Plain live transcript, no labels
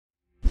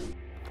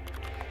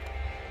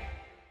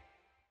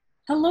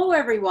Hello,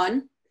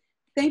 everyone.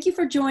 Thank you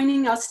for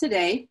joining us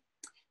today.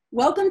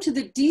 Welcome to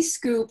the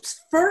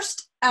Dscoop's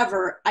first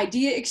ever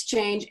Idea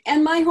Exchange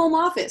and my home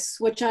office,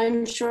 which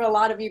I'm sure a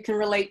lot of you can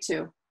relate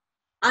to.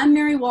 I'm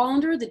Mary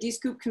Wallander, the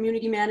Dscoop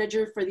Community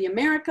Manager for the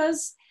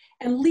Americas,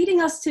 and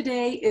leading us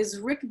today is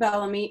Rick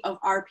Bellamy of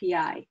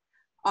RPI,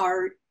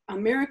 our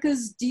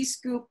America's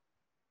Dscoop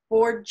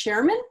Board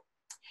Chairman,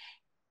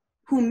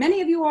 who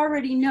many of you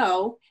already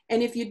know,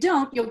 and if you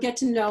don't, you'll get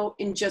to know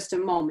in just a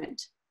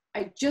moment.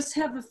 I just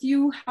have a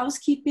few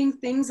housekeeping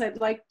things I'd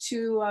like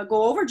to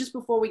go over just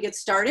before we get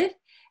started.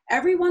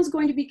 Everyone's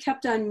going to be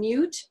kept on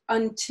mute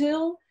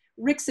until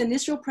Rick's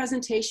initial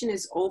presentation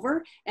is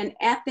over, and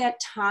at that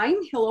time,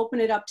 he'll open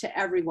it up to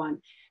everyone.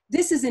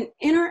 This is an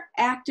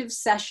interactive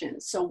session,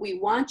 so we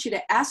want you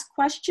to ask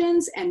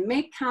questions and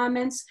make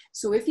comments.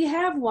 So if you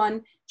have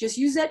one, just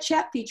use that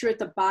chat feature at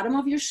the bottom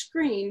of your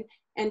screen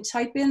and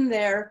type in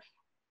there,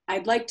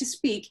 "I'd like to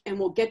speak," and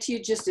we'll get to you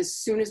just as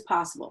soon as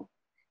possible.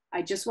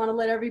 I just want to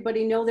let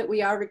everybody know that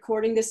we are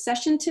recording this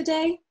session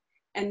today.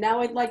 And now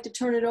I'd like to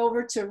turn it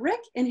over to Rick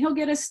and he'll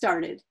get us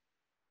started.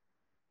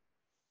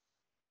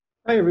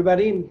 Hi,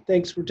 everybody.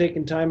 Thanks for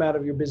taking time out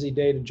of your busy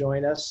day to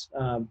join us.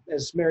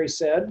 As Mary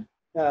said,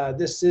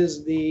 this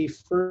is the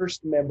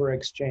first member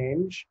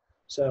exchange.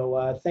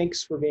 So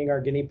thanks for being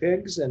our guinea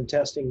pigs and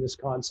testing this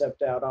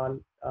concept out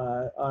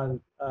on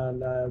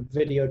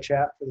video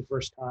chat for the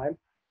first time.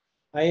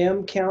 I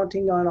am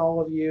counting on all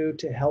of you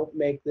to help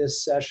make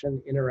this session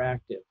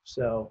interactive.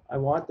 So I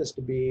want this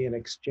to be an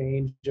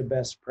exchange of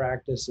best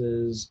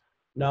practices,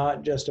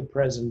 not just a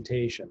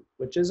presentation,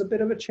 which is a bit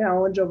of a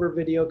challenge over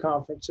video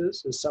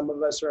conferences, as some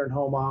of us are in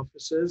home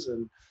offices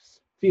and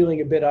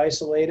feeling a bit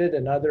isolated,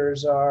 and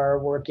others are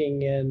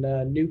working in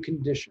new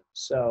conditions.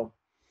 So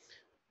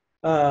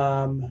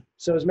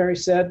as Mary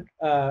said,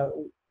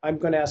 I'm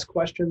going to ask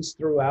questions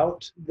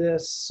throughout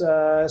this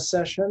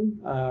session.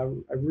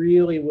 I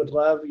really would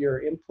love your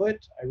input.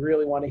 I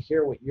really want to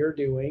hear what you're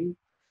doing,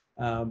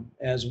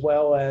 as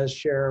well as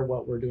share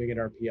what we're doing at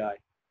RPI.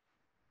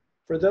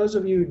 For those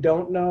of you who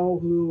don't know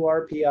who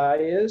RPI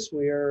is,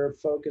 we are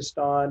focused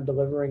on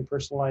delivering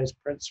personalized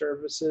print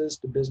services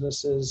to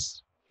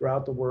businesses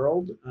throughout the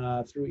world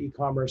through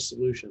e-commerce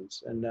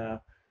solutions. And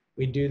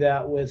we do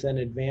that with an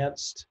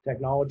advanced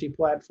technology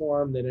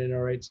platform that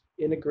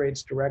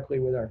integrates directly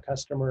with our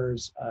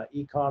customers'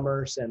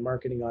 e-commerce and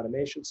marketing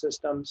automation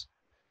systems,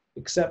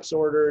 accepts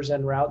orders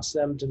and routes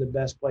them to the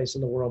best place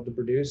in the world to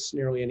produce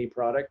nearly any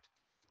product.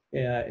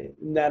 And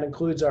that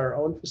includes our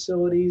own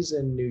facilities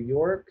in New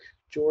York,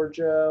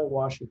 Georgia,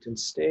 Washington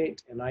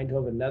State, and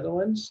Eindhoven,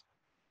 Netherlands,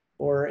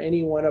 or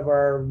any one of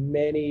our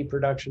many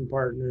production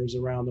partners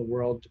around the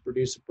world to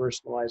produce a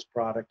personalized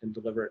product and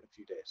deliver it in a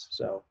few days.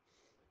 So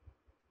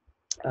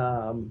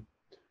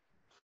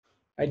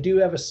I do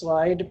have a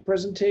slide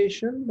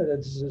presentation, but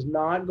this is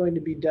not going to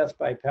be death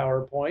by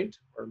PowerPoint,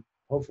 or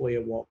hopefully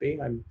it won't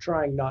be. I'm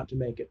trying not to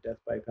make it death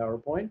by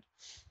PowerPoint.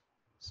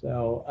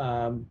 So,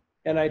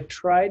 and I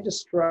tried to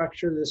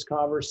structure this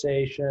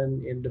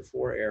conversation into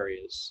 4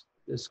 areas.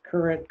 This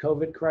current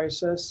COVID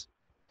crisis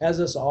has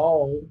us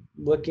all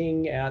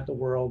looking at the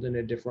world in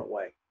a different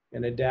way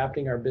and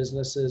adapting our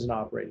businesses and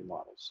operating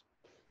models.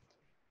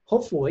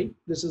 Hopefully,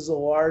 this is the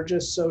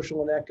largest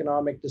social and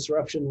economic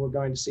disruption we're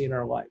going to see in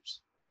our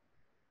lives.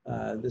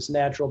 This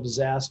natural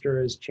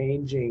disaster is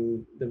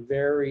changing the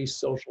very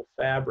social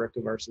fabric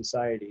of our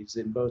societies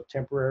in both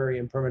temporary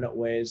and permanent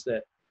ways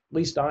that at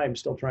least I'm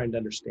still trying to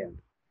understand.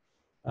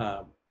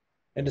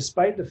 And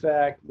despite the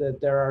fact that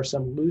there are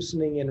some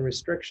loosening in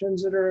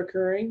restrictions that are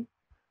occurring,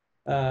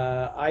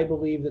 I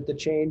believe that the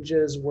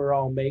changes we're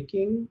all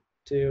making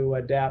to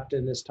adapt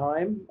in this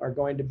time are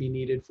going to be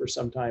needed for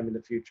some time in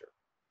the future.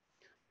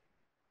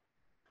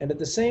 And at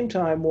the same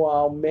time,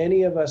 while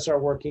many of us are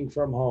working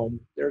from home,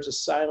 there's a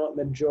silent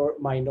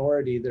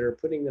minority that are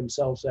putting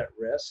themselves at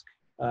risk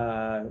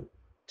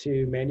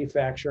to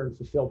manufacture and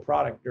fulfill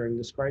product during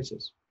this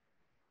crisis.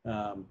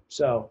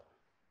 So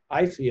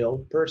I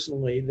feel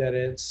personally that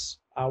it's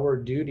our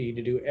duty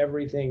to do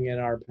everything in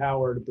our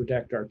power to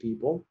protect our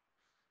people.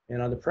 And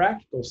on the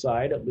practical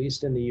side, at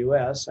least in the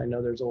US, I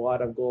know there's a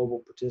lot of global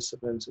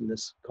participants in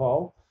this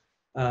call.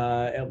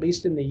 At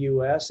least in the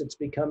US, it's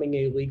becoming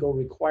a legal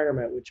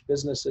requirement which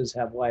businesses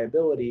have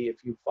liability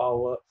if you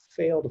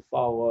fail to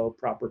follow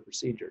proper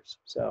procedures.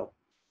 So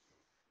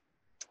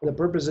the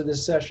purpose of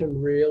this session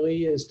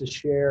really is to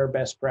share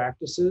best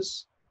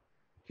practices,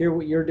 hear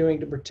what you're doing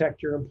to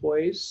protect your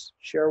employees,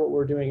 share what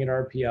we're doing at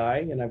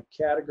RPI, and I've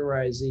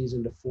categorized these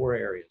into 4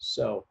 areas.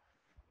 So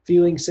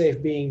feeling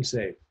safe, being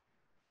safe.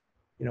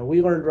 You know,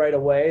 we learned right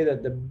away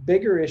that the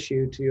bigger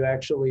issue to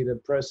actually the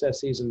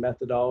processes and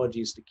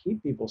methodologies to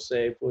keep people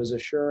safe was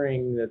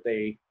assuring that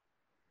they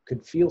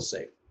could feel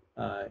safe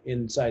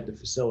inside the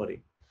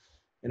facility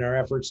in our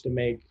efforts to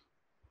make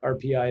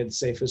RPI the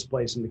safest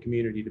place in the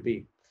community to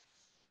be.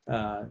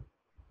 The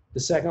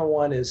second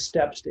one is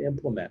steps to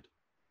implement.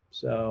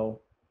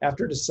 So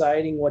after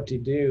deciding what to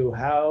do,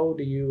 how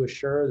do you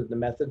assure that the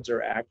methods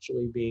are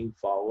actually being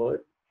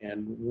followed?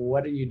 And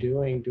what are you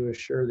doing to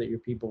assure that your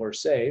people are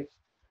safe?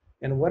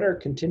 And what are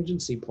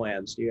contingency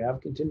plans? Do you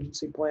have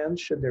contingency plans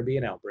should there be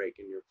an outbreak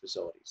in your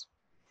facilities?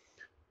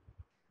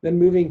 Then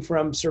moving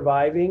from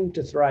surviving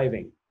to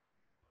thriving.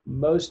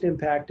 Most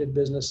impacted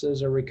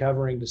businesses are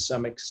recovering to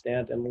some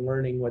extent and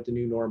learning what the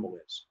new normal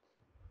is.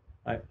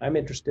 I'm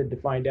interested to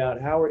find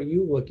out, how are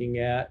you looking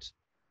at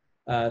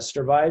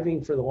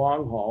surviving for the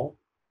long haul?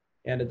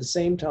 And at the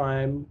same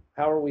time,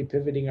 how are we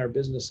pivoting our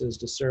businesses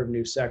to serve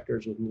new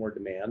sectors with more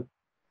demand?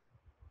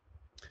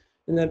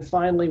 And then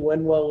finally,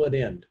 when will it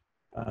end?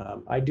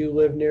 I do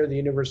live near the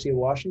University of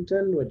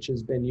Washington, which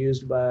has been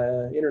used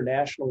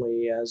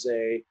internationally as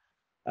a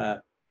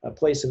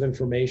place of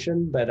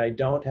information, but I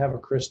don't have a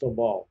crystal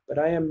ball. But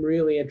I am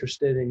really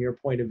interested in your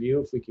point of view,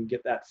 if we can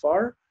get that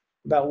far,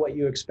 about what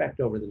you expect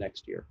over the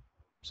next year.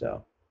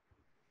 So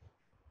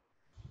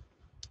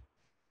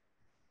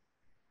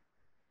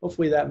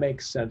hopefully that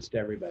makes sense to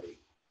everybody.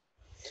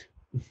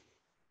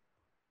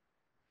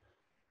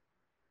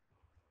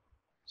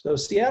 So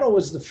Seattle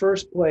was the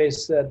first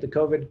place that the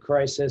COVID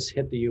crisis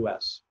hit the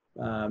US.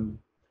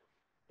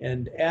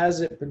 And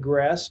as it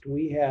progressed,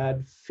 we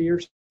had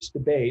fierce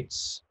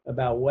debates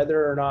about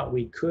whether or not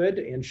we could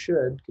and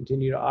should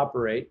continue to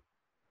operate.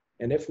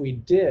 And if we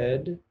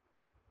did,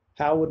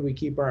 how would we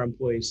keep our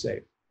employees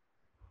safe?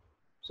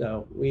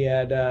 So we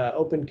had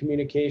open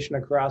communication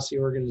across the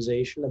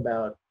organization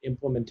about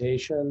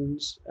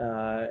implementations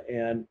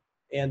and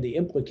the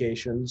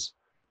implications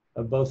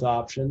of both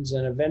options.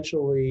 And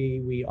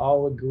eventually we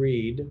all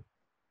agreed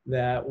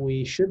that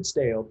we should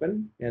stay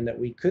open and that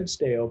we could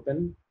stay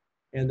open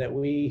and that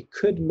we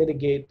could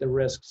mitigate the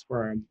risks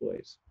for our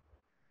employees.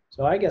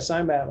 So I guess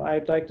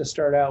I'd like to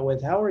start out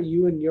with, how are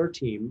you and your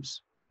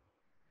teams,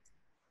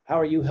 how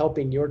are you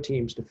helping your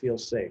teams to feel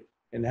safe?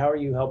 And how are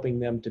you helping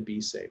them to be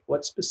safe?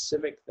 What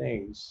specific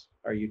things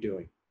are you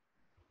doing?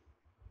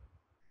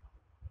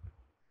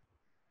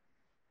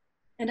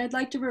 And I'd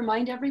like to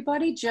remind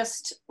everybody,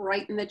 just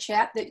write in the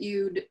chat that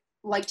you'd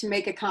like to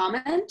make a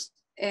comment,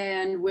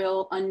 and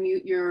we'll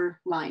unmute your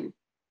line.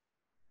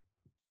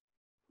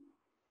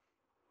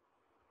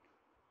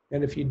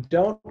 And if you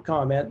don't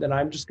comment, then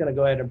I'm just going to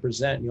go ahead and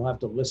present, and you'll have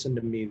to listen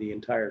to me the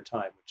entire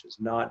time, which is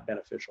not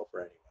beneficial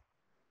for anyone.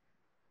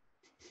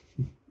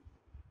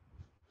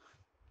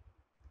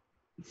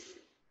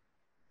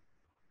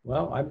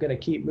 Well, I'm going to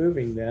keep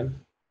moving then.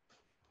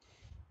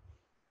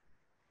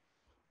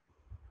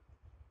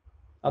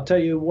 I'll tell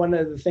you one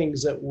of the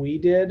things that we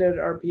did at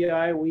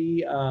RPI.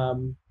 We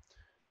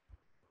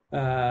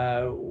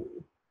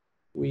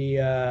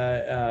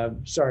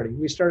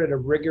started a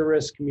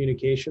rigorous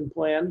communication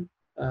plan.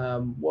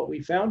 What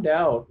we found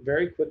out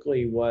very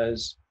quickly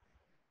was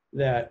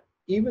that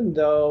even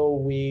though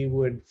we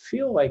would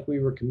feel like we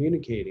were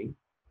communicating,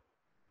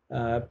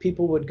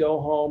 people would go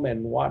home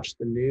and watch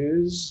the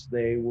news.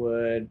 They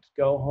would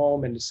go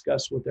home and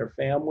discuss with their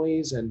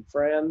families and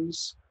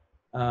friends.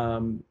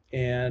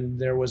 And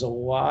there was a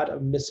lot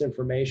of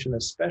misinformation,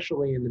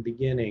 especially in the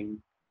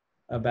beginning,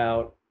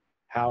 about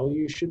how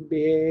you should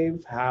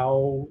behave,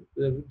 how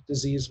the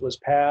disease was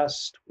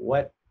passed,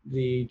 what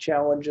the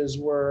challenges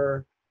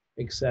were,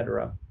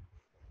 etc.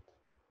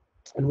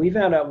 And we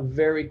found out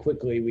very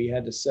quickly we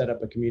had to set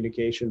up a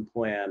communication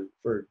plan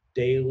for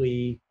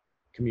daily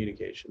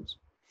communications.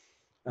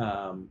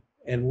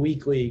 And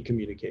weekly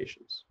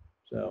communications.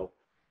 So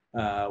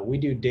we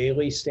do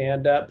daily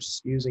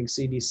stand-ups using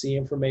CDC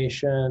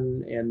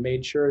information and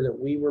made sure that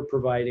we were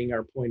providing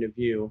our point of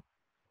view.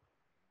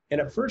 And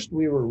at first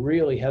we were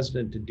really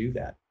hesitant to do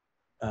that.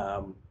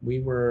 We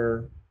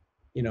were,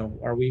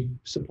 are we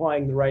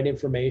supplying the right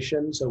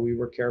information? So we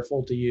were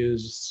careful to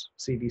use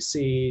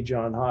CDC,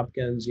 Johns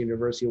Hopkins,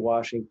 University of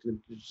Washington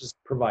to just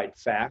provide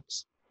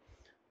facts.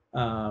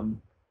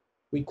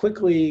 We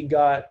quickly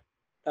got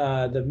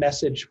the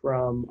message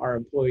from our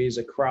employees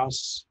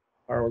across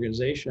our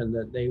organization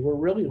that they were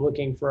really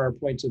looking for our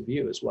points of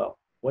view as well.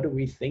 What do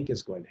we think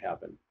is going to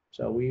happen?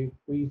 So we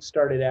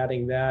started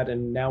adding that,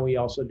 and now we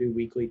also do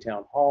weekly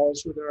town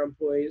halls with our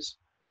employees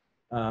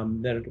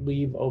that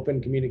leave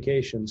open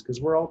communications,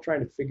 because we're all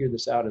trying to figure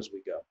this out as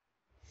we go.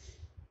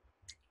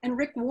 And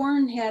Rick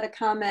Warren had a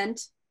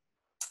comment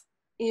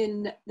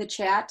in the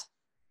chat.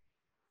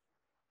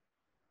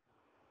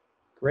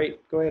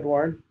 Great, go ahead,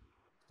 Warren.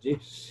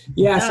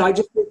 Yes,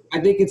 I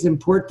think it's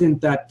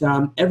important that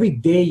every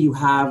day you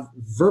have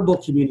verbal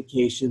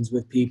communications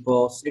with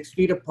people 6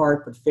 feet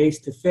apart, but face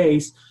to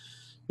face,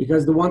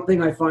 because the one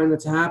thing I find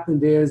that's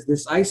happened is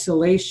this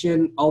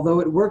isolation, although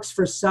it works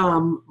for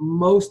some,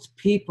 most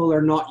people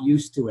are not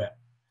used to it.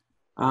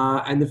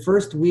 And the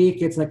first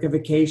week, it's like a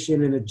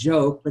vacation and a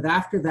joke, but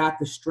after that,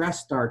 the stress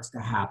starts to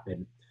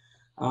happen.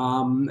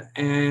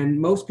 And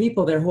most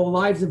people, their whole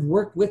lives have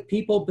worked with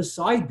people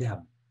beside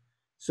them.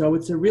 So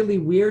it's a really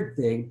weird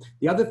thing.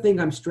 The other thing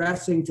I'm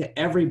stressing to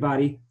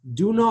everybody,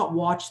 do not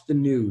watch the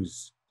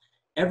news.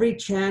 Every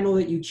channel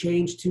that you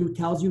change to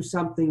tells you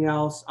something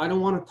else. I don't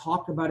want to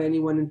talk about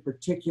anyone in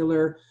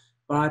particular,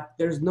 but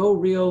there's no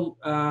real,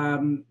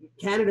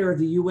 Canada or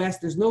the US,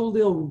 there's no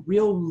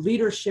real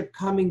leadership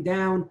coming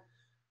down,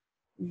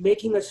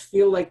 making us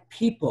feel like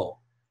people.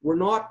 We're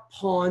not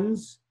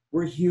pawns.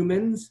 we're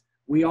humans.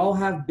 We all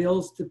have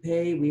bills to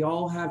pay. We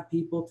all have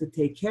people to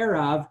take care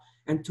of.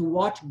 And to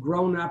watch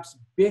grown-ups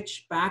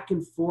bitch back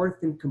and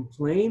forth and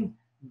complain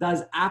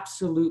does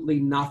absolutely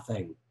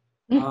nothing.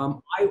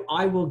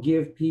 I will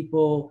give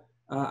people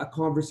a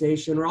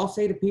conversation, or I'll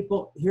say to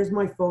people, here's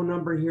my phone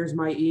number, here's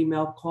my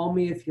email, call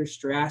me if you're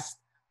stressed.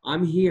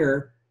 I'm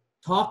here,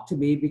 talk to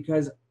me,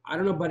 because I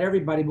don't know about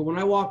everybody, but when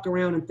I walk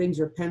around and things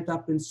are pent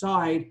up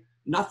inside,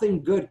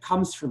 nothing good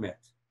comes from it,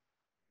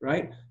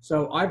 right?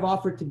 So I've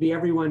offered to be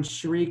everyone's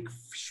shrink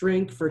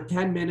for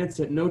 10 minutes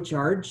at no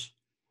charge,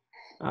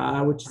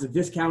 which is a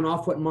discount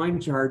off what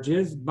mine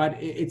charges,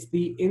 but it's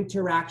the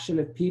interaction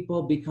of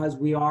people because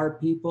we are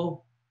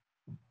people.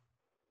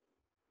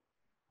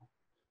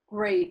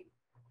 Great.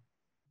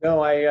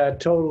 No, I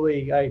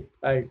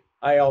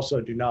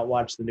also do not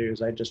watch the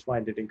news. I just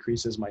find it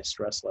increases my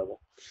stress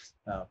level.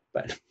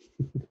 But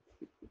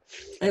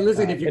hey,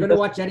 listen, if you're going to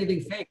watch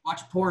anything fake,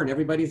 watch porn.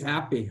 Everybody's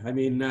happy. I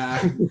mean,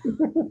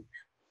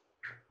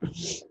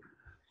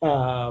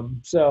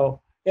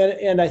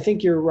 and I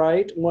think you're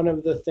right. One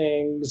of the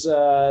things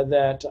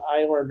that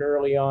I learned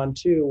early on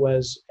too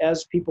was,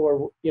 as people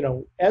are,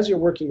 as you're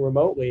working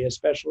remotely,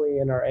 especially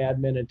in our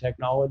admin and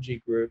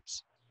technology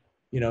groups,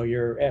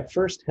 you're at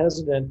first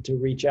hesitant to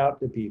reach out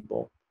to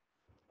people.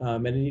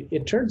 And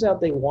it turns out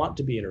they want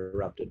to be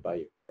interrupted by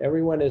you.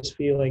 Everyone is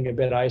feeling a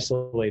bit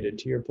isolated.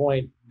 To your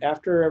point,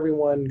 after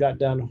everyone got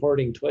done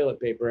hoarding toilet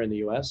paper in the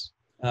US,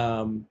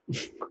 then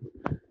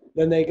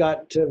they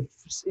got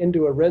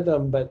into a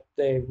rhythm, but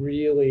they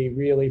really,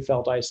 really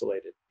felt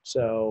isolated.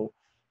 So,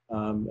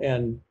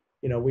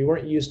 we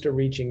weren't used to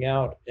reaching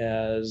out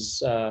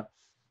as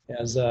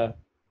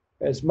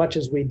much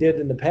as we did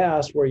in the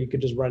past, where you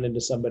could just run into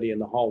somebody in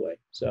the hallway.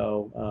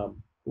 So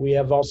we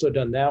have also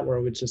done that,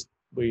 where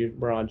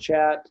we're on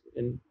chat,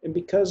 and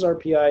because our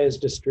PI is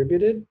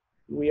distributed,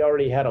 we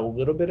already had a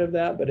little bit of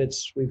that, but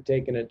we've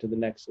taken it to the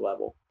next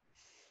level.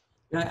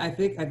 I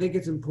think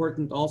it's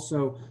important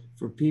also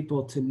for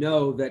people to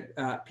know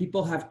that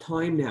people have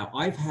time now.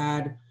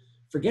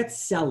 Forget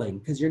selling,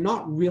 because you're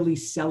not really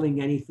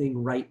selling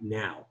anything right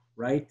now,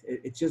 right?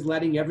 It's just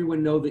letting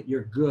everyone know that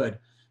you're good.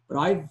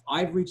 But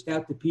I've reached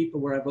out to people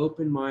where I've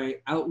opened my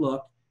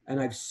Outlook and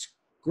I've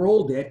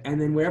scrolled it,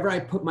 and then wherever I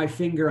put my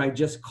finger, I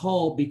just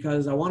call,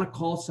 because I want to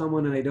call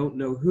someone and I don't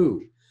know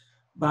who.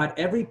 But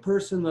every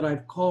person that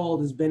I've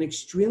called has been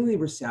extremely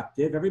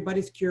receptive.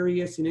 Everybody's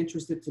curious and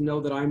interested to know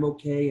that I'm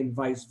okay, and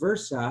vice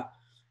versa.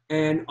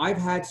 And I've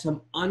had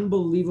some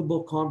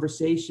unbelievable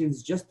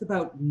conversations just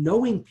about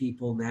knowing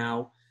people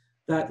now,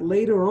 that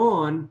later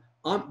on,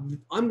 I'm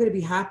going to be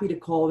happy to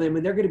call them,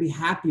 and they're going to be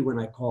happy when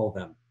I call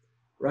them,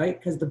 right?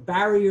 Because the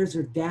barriers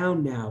are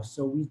down now.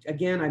 So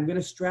I'm going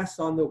to stress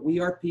on that we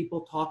are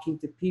people talking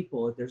to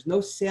people. There's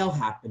no sale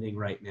happening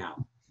right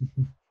now.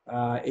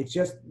 It's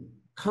just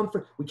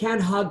comfort. We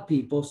can't hug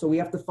people, so we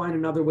have to find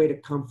another way to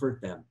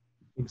comfort them.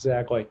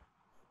 Exactly.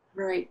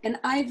 Right. And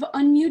I've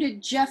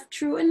unmuted Jeff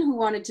Trewin, who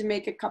wanted to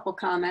make a couple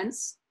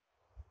comments.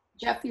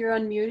 Jeff, you're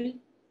unmuted.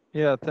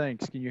 Yeah,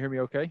 thanks. Can you hear me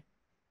okay?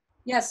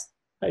 Yes.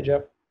 Hi,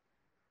 Jeff.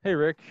 Hey,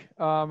 Rick.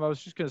 I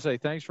was just going to say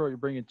thanks for what you're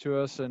bringing to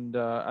us. And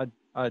I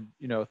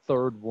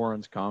third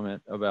Warren's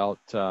comment about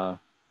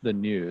the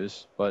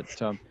news. But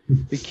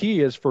the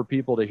key is for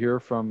people to hear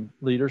from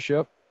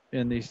leadership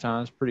in these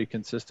times pretty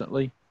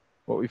consistently.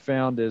 What we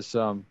found is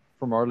from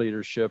our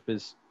leadership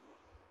is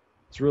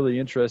it's really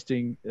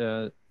interesting.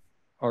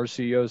 Our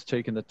CEO's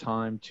taken the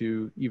time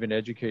to even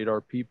educate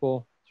our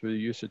people through the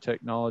use of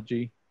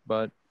technology,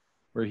 but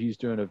where he's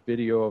doing a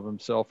video of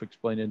himself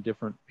explaining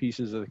different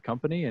pieces of the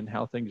company and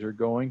how things are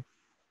going.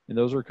 And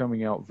those are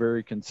coming out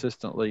very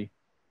consistently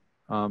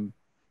to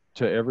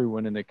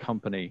everyone in the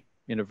company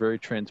in a very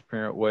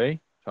transparent way,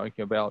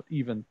 talking about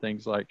even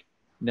things like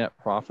net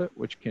profit,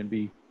 which can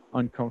be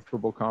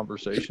uncomfortable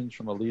conversations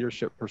from a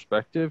leadership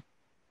perspective.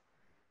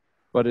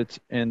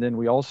 And then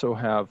we also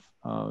have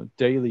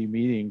daily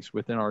meetings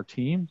within our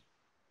team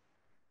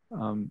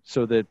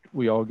so that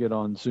we all get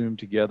on Zoom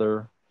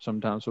together.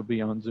 Sometimes we'll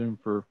be on Zoom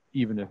for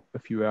even a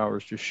few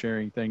hours, just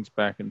sharing things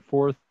back and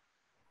forth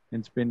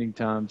and spending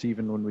times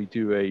even when we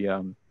do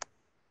a,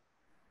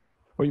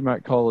 what you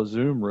might call a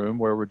Zoom room,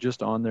 where we're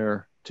just on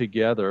there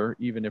together,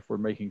 even if we're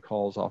making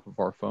calls off of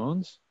our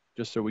phones,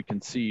 just so we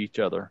can see each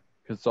other,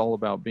 because it's all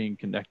about being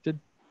connected.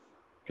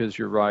 Because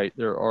you're right,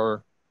 there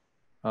are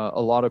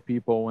a lot of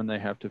people, when they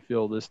have to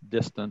feel this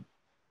distant,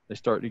 they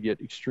start to get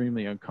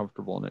extremely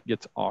uncomfortable and it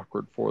gets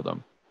awkward for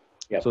them.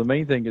 Yep. So the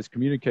main thing is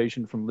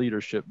communication from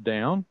leadership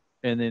down,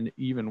 and then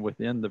even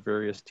within the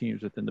various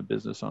teams within the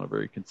business on a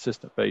very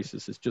consistent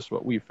basis. It's just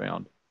what we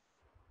found.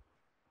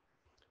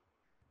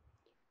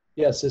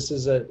 Yes,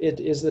 it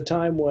is the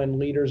time when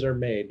leaders are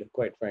made,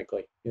 quite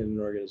frankly, in an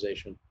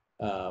organization.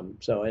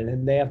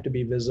 And they have to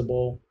be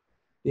visible.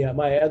 Yeah,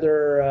 my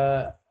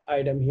other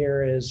item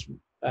here is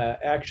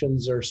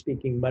actions are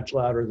speaking much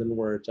louder than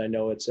words. I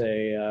know it's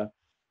a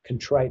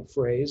contrite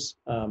phrase.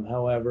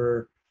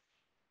 However,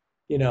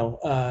 at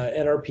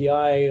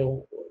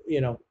RPI,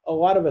 a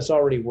lot of us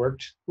already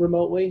worked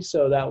remotely,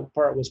 so that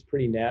part was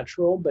pretty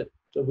natural. But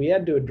So we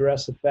had to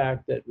address the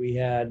fact that we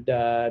had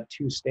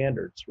two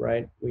standards,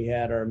 right? We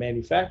had our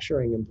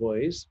manufacturing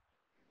employees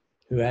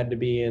who had to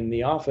be in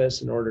the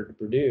office in order to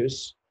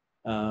produce.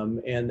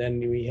 And then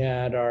we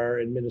had our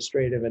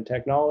administrative and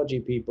technology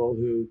people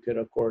who could,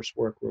 of course,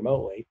 work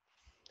remotely.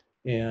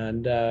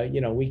 And,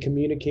 we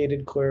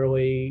communicated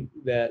clearly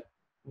that,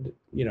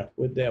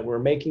 that we're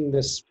making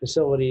this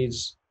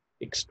facilities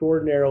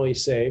extraordinarily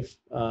safe.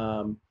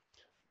 And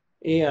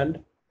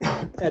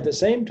at the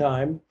same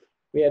time,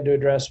 we had to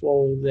address,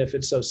 well, if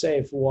it's so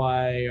safe,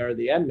 why are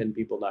the admin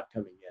people not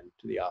coming in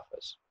to the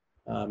office?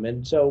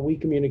 And so we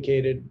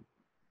communicated,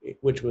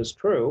 which was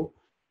true.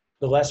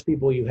 The less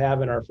people you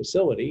have in our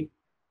facility,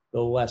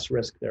 the less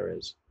risk there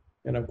is.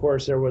 And of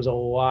course, there was a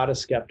lot of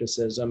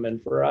skepticism.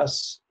 And for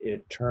us,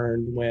 it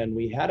turned when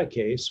we had a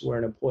case where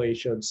an employee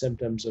showed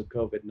symptoms of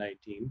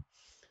COVID-19.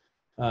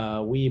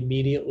 We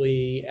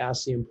immediately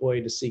asked the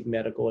employee to seek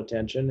medical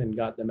attention and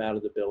got them out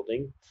of the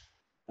building.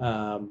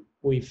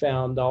 We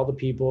found all the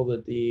people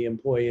that the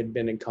employee had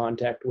been in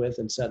contact with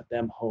and sent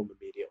them home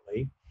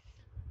immediately.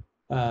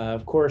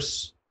 Of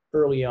course,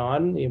 early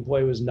on, the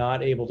employee was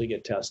not able to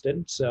get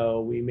tested,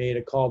 so we made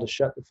a call to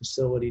shut the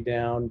facility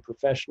down,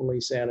 professionally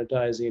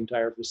sanitize the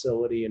entire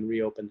facility, and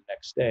reopen the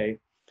next day,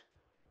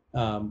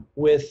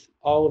 with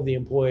all of the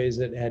employees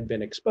that had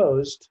been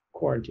exposed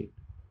quarantined.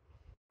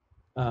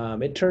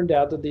 It turned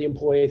out that the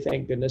employee,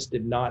 thank goodness,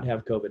 did not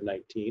have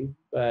COVID-19,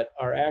 but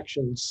our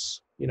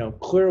actions,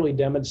 clearly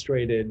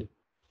demonstrated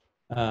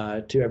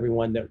to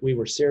everyone that we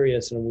were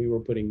serious and we were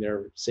putting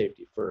their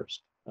safety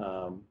first.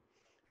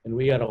 And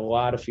we got a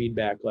lot of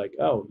feedback like,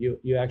 oh,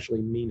 you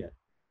actually mean it.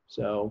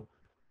 So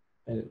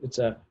it's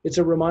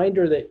a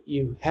reminder that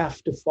you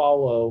have to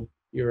follow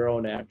your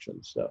own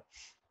actions. So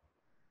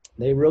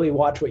they really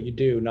watch what you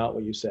do, not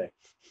what you say.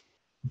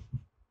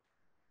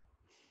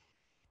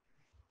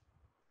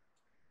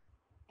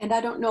 And I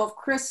don't know if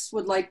Chris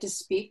would like to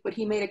speak, but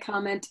he made a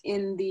comment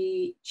in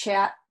the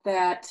chat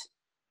that,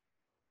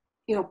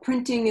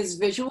 printing is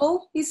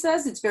visual, he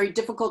says. It's very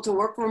difficult to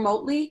work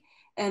remotely,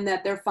 and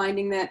that they're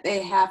finding that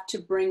they have to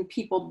bring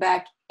people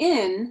back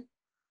in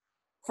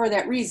for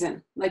that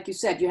reason. Like you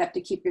said, you have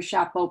to keep your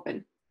shop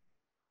open.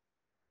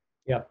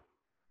 Yep.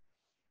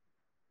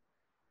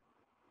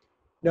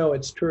 No,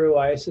 it's true.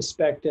 I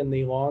suspect in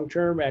the long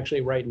term,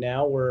 actually right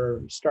now,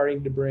 we're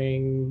starting to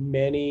bring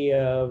many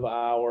of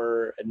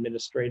our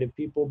administrative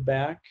people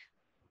back,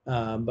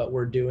 but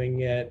we're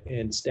doing it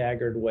in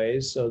staggered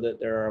ways so that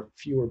there are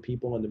fewer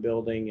people in the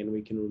building and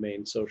we can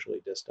remain socially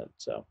distant.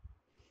 So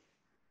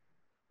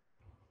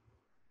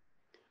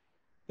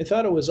I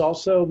thought it was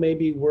also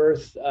maybe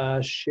worth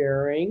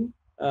sharing.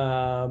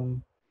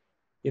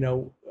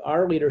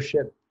 Our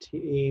leadership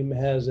team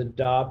has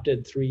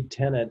adopted 3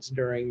 tenets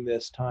during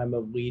this time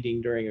of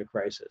leading during a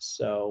crisis.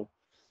 So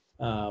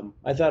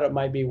I thought it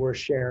might be worth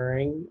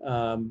sharing.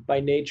 By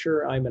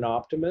nature, I'm an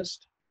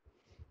optimist.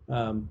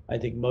 I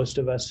think most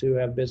of us who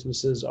have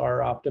businesses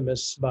are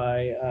optimists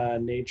by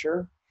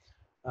nature.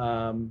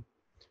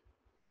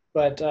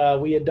 But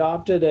we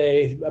adopted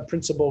a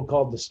principle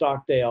called the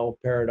Stockdale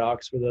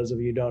paradox. For those of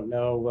you who don't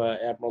know,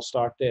 Admiral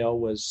Stockdale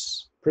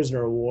was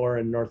prisoner of war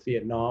in North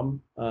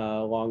Vietnam,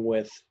 along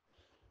with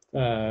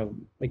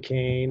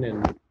McCain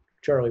and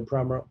Charlie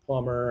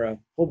Plummer, a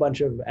whole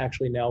bunch of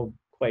actually now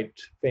quite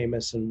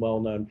famous and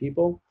well-known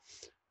people.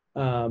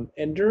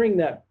 And during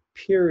that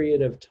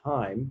period of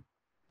time,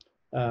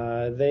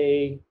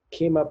 they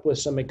came up with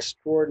some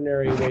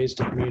extraordinary ways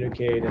to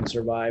communicate and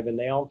survive, and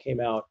they all came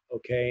out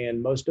okay,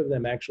 and most of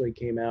them actually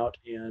came out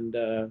and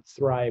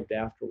thrived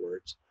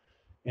afterwards.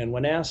 And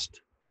when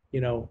asked,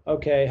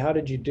 okay, how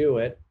did you do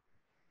it?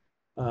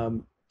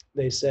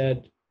 They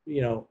said,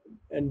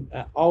 and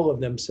all of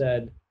them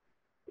said,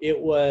 it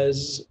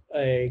was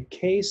a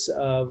case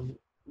of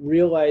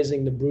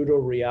realizing the brutal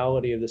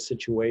reality of the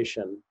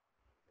situation,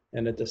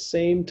 and at the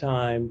same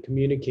time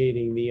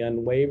communicating the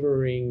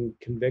unwavering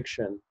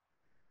conviction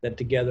that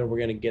together we're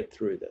going to get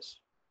through this.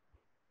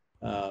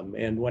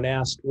 And when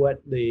asked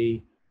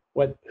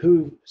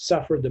who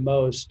suffered the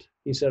most,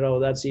 he said, oh,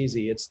 that's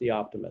easy, it's the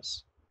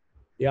optimists.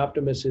 The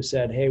optimists who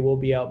said, hey, we'll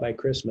be out by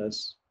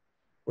Christmas,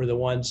 were the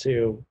ones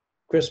who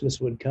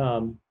Christmas would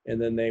come and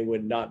then they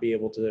would not be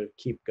able to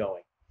keep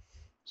going.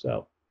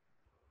 So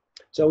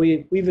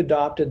we've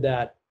adopted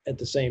that at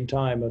the same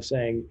time of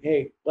saying,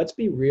 hey, let's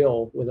be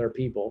real with our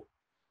people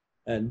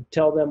and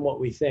tell them what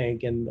we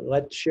think, and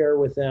let's share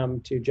with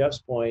them, to Jeff's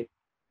point,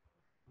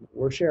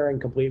 we're sharing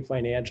complete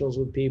financials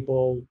with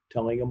people,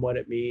 telling them what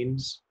it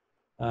means,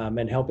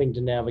 and helping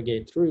to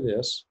navigate through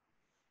this.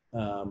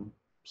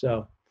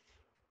 So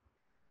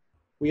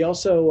we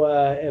also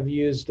have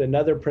used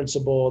another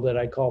principle that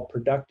I call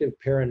productive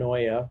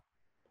paranoia.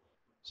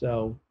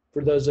 So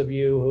for those of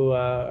you who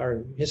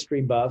are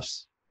history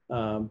buffs,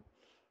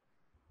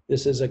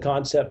 this is a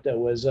concept that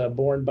was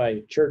born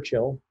by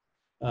Churchill.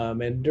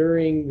 And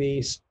during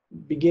the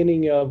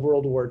beginning of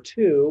World War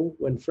II,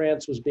 when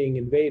France was being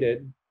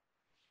invaded,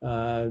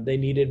 they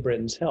needed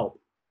Britain's help.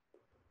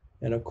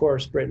 And of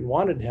course, Britain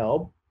wanted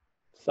help,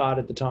 thought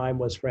at the time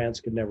was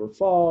France could never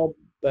fall.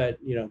 but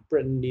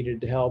Britain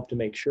needed help to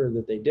make sure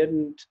that they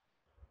didn't.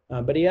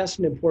 But he asked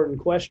an important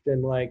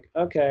question like,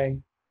 okay,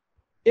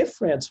 if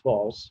France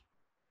falls,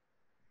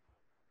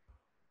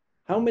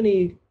 what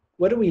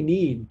do we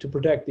need to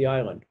protect the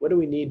island? What do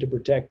we need to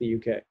protect the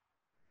UK?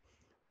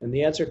 And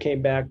the answer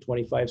came back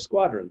 25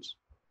 squadrons.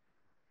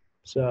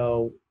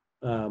 So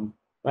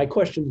my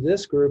question to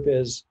this group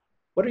is,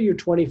 what are your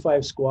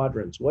 25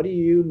 squadrons? What do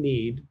you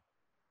need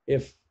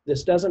if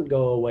this doesn't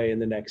go away in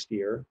the next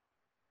year?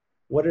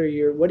 What do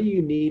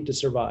you need to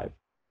survive?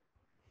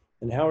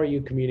 And how are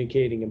you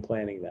communicating and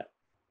planning that?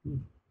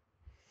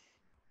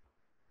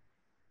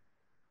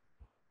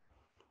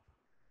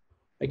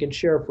 I can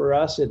share for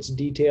us, it's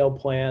detailed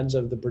plans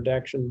of the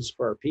protections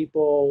for our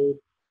people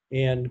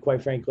and,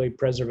 quite frankly,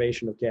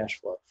 preservation of cash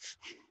flow.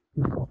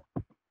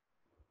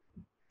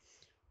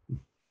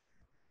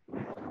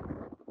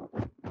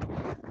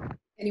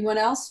 Anyone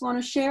else want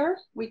to share?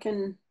 We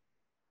can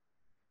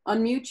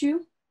unmute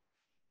you.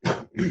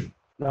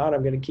 Not,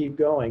 I'm going to keep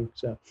going.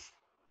 So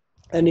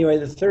anyway,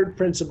 the third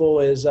principle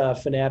is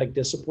fanatic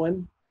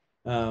discipline.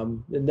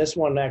 And this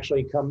one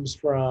actually comes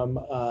from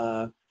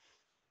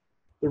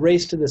the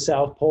race to the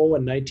South Pole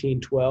in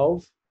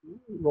 1912.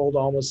 Roald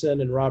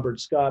Amundsen and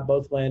Robert Scott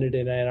both landed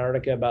in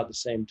Antarctica about the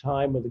same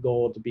time with the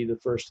goal to be the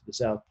first to the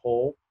South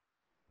Pole.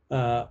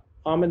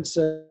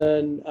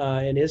 Amundsen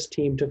and his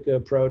team took the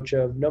approach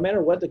of no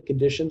matter what the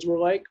conditions were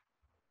like,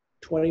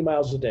 20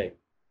 miles a day.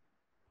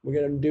 We're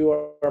going to do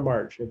our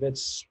march. If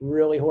it's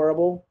really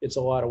horrible, it's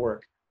a lot of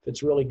work. If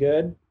it's really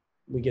good,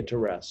 we get to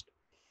rest.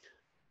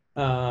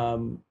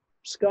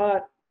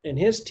 Scott and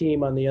his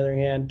team, on the other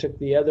hand, took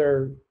the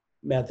other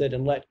method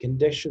and let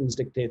conditions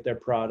dictate their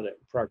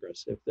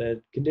progress. If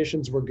the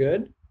conditions were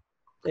good,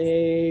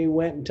 they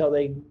went until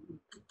they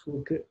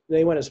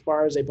went as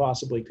far as they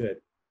possibly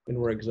could and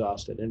were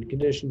exhausted. And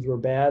conditions were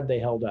bad, they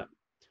held up.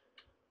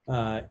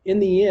 In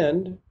the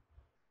end,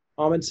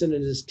 Amundsen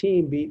and his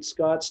team beat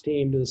Scott's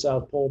team to the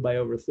South Pole by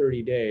over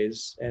 30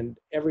 days, and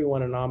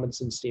everyone on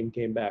Amundsen's team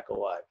came back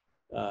alive.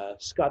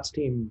 Scott's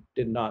team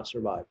did not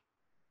survive.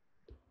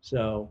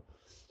 So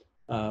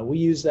we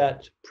use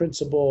that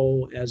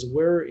principle as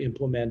we're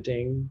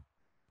implementing,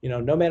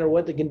 no matter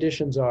what the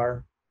conditions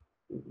are,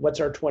 what's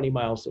our 20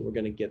 miles that we're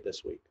going to get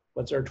this week?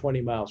 What's our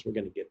 20 miles we're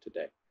going to get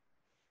today?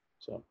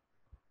 So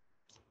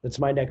that's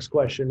my next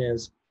question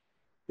is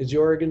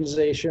your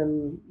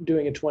organization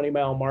doing a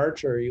 20-mile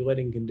march, or are you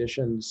letting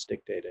conditions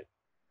dictate it?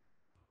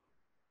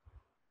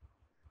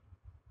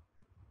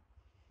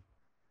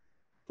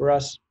 For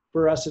us,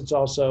 it's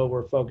also,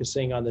 we're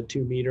focusing on the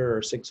 2-meter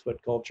or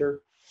 6-foot culture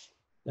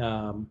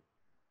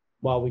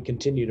while we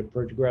continue to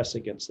progress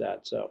against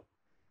that. So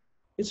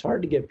it's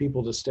hard to get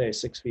people to stay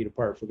 6 feet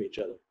apart from each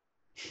other.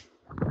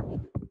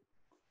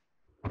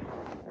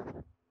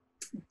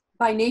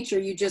 By nature,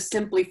 you just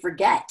simply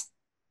forget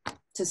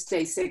to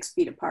stay 6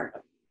 feet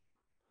apart.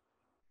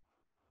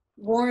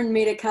 Warren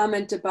made a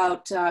comment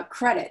about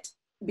credit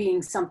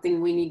being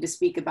something we need to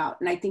speak about,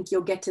 and I think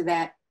you'll get to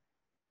that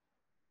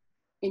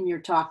in your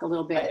talk a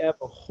little bit. I have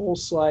a whole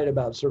slide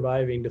about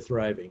surviving to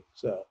thriving.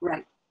 So,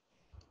 right.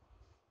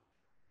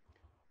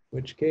 In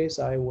which case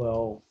I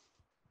will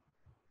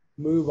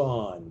move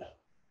on.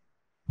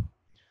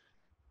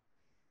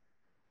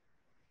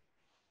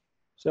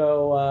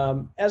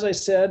 So as I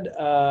said,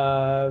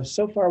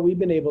 so far we've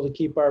been able to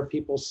keep our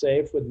people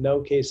safe with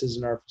no cases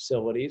in our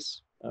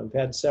facilities. We've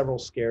had several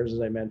scares, as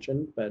I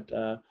mentioned, but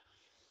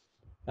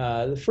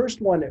the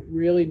first one, it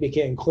really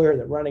became clear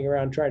that running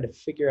around trying to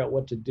figure out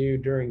what to do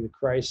during the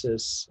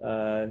crisis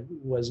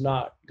was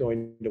not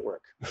going to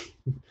work.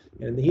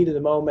 In the heat of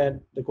the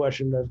moment, the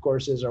question, of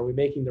course, is, are we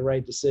making the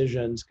right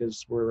decisions?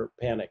 Because we're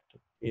panicked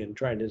in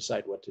trying to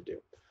decide what to do.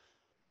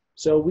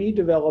 So we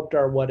developed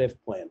our what-if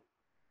plan.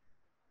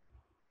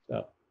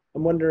 So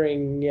I'm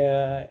wondering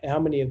how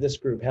many of this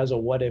group has a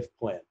what-if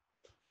plan?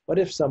 What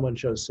if someone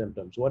shows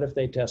symptoms? What if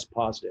they test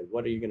positive?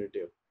 What are you going to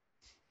do?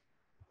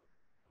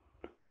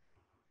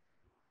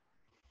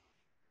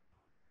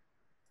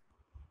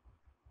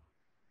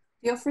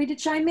 Feel free to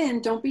chime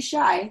in. Don't be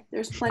shy.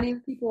 There's plenty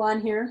of people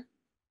on here.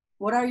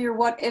 What are your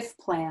what-if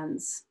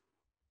plans?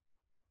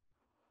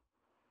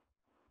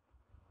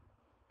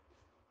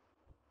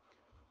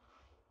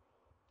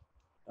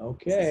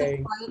 Okay. This is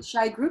a quiet,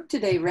 shy group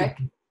today, Rick.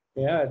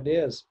 Yeah, it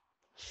is.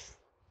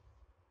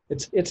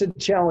 It's a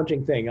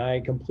challenging thing. I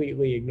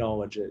completely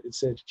acknowledge it.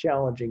 It's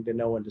challenging to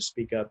know when to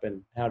speak up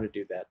and how to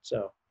do that.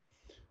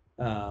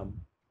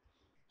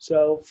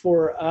 So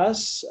for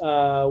us,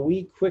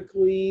 we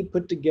quickly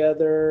put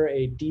together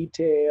a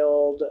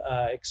detailed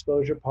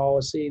exposure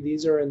policy.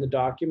 These are in the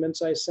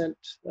documents I sent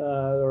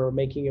or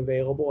making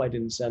available. I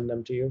didn't send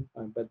them to you,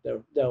 but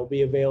they'll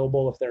be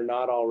available if they're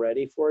not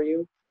already for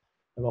you.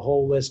 I have a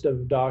whole list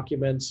of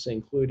documents,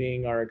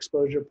 including our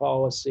exposure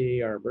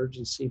policy, our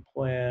emergency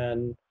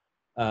plan,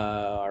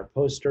 our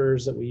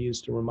posters that we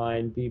use to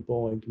remind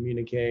people and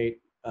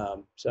communicate.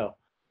 So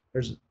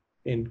there's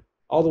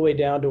all the way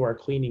down to our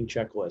cleaning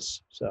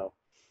checklist. So,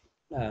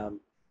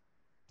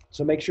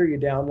 so make sure you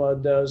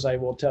download those. I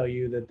will tell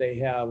you that they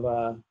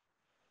have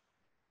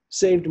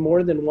saved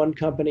more than one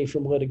company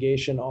from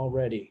litigation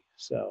already.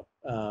 So,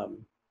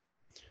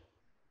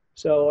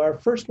 so our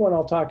first one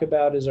I'll talk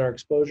about is our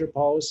exposure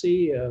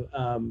policy.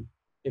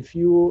 If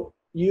you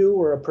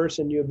or a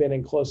person you have been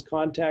in close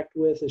contact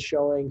with is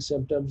showing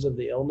symptoms of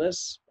the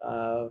illness,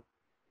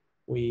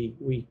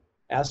 we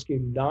ask you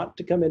not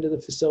to come into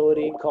the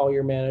facility, call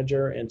your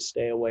manager, and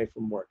stay away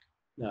from work.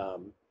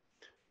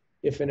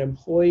 If an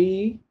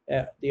employee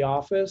at the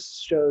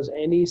office shows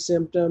any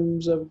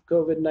symptoms of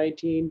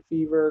COVID-19,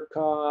 fever,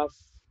 cough,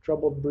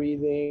 trouble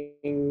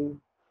breathing,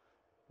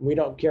 we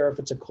don't care if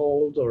it's a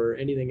cold or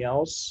anything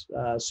else,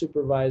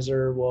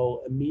 supervisor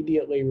will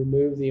immediately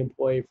remove the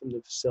employee from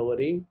the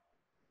facility.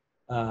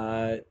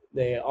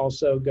 They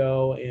also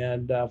go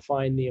and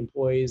find the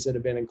employees that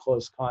have been in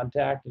close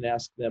contact and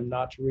ask them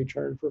not to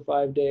return for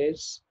 5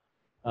 days.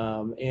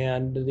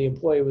 And the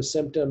employee with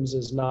symptoms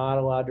is not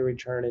allowed to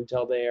return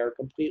until they are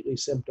completely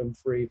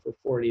symptom-free for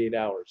 48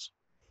 hours.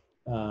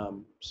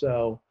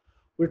 So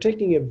we're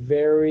taking a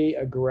very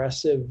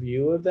aggressive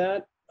view of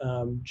that,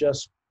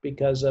 just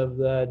because of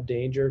the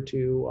danger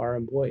to our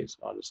employees,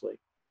 honestly.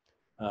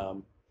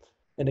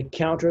 And to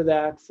counter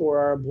that for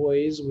our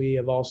employees, we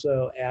have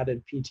also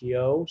added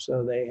PTO,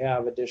 so they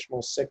have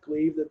additional sick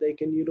leave that they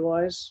can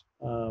utilize,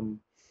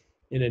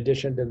 in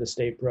addition to the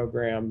state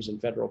programs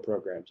and federal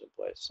programs in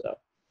place. So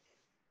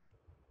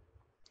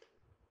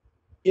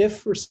if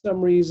for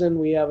some reason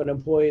we have an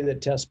employee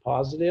that tests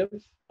positive,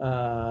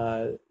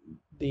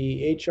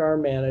 the HR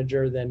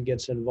manager then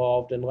gets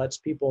involved and lets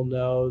people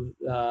know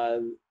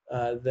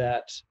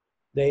that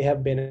they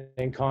have been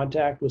in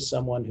contact with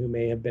someone who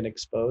may have been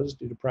exposed.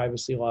 Due to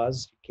privacy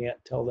laws, you can't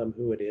tell them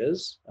who it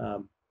is,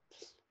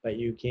 but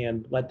you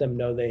can let them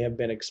know they have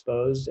been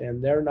exposed,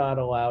 and they're not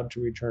allowed to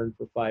return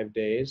for 5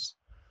 days.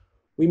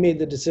 We made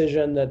the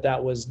decision that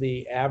that was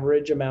the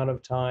average amount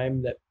of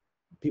time that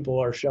people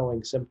are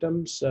showing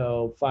symptoms,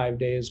 so 5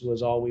 days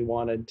was all we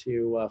wanted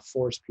to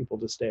force people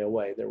to stay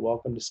away. They're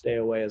welcome to stay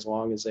away as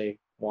long as they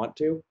want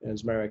to.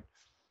 As Merrick,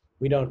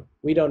 we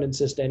don't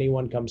insist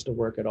anyone comes to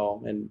work at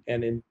all, and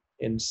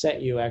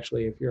incent you,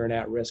 actually, if you're an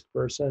at-risk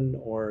person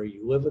or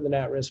you live with an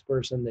at-risk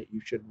person, that you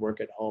should work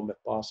at home if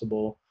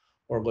possible,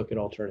 or look at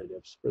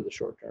alternatives for the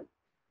short term,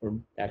 or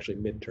actually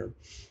midterm.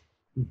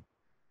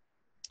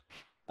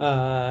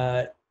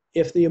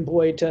 If the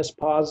employee tests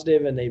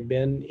positive and they've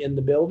been in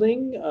the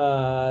building,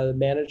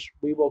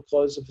 we will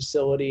close the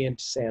facility and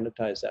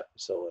sanitize that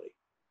facility.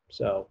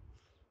 So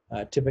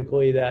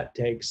typically that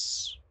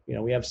takes,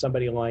 we have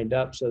somebody lined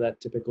up, so that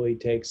typically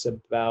takes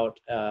about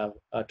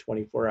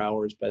 24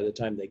 hours by the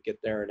time they get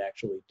there and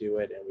actually do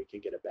it, and we can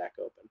get it back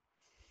open.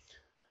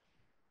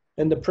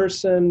 And the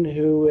person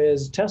who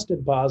is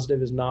tested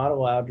positive is not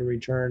allowed to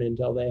return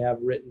until they have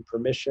written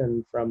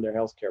permission from their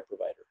healthcare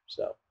provider.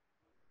 So,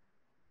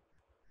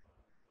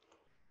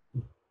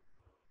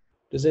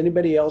 does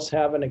anybody else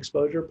have an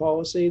exposure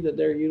policy that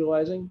they're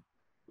utilizing,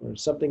 or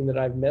something that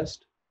I've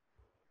missed?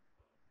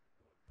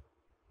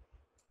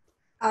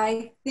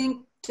 I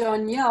think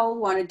Danielle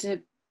wanted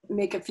to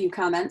make a few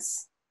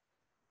comments.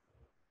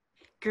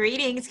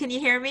 Greetings, can you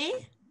hear me?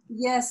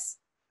 Yes.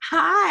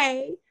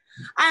 Hi.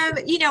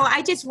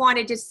 I just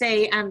wanted to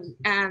say,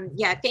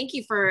 yeah, thank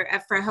you for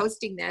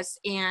hosting this.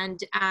 And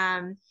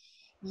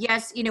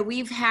yes,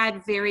 we've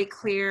had very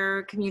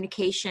clear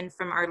communication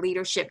from our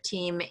leadership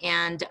team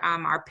and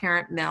our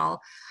parent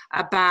mill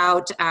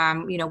about,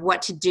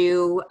 what to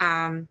do,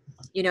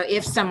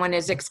 if someone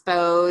is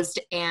exposed,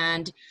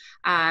 and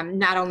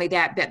not only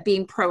that, but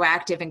being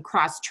proactive and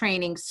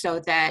cross-training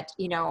so that,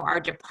 our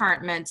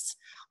departments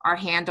are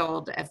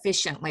handled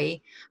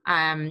efficiently,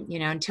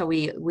 until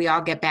we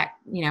all get back,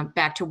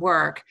 back to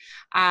work.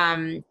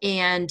 We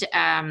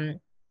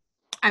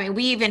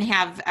even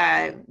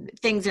have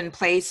things in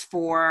place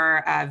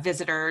for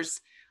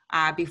visitors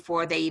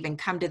before they even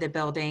come to the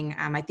building.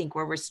 I think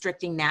we're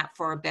restricting that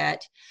for a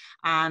bit.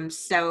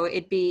 So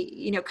it'd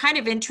be, kind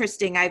of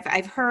interesting.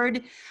 I've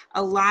heard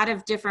a lot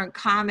of different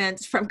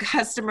comments from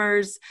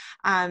customers,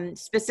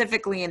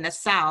 specifically in the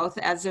South,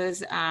 as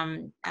those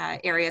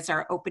areas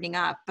are opening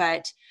up.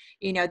 But,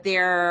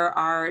 there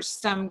are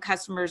some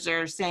customers that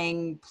are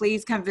saying,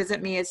 please come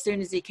visit me as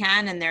soon as you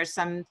can. And there's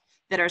some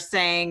that are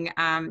saying,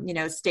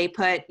 stay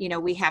put,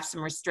 we have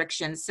some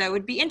restrictions. So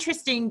it'd be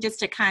interesting just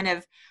to kind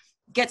of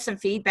get some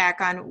feedback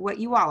on what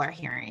you all are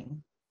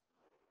hearing.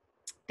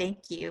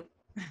 Thank you.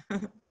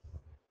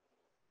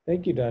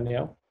 Thank you,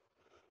 Danielle.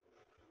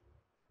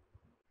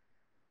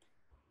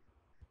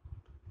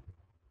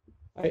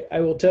 I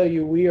will tell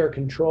you, we are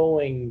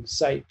controlling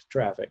site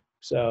traffic.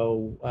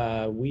 So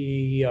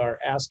we are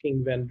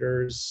asking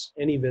vendors,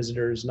 any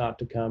visitors, not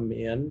to come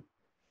in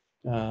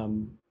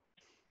and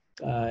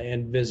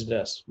visit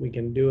us. We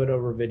can do it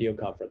over video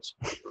conference.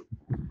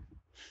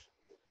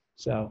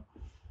 So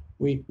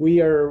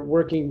we are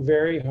working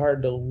very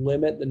hard to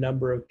limit the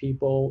number of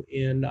people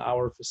in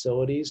our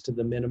facilities to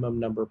the minimum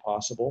number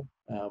possible.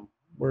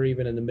 We're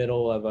even in the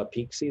middle of a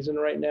peak season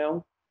right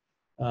now.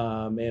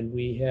 And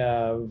we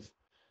have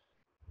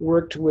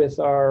worked with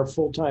our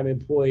full-time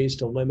employees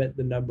to limit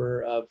the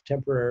number of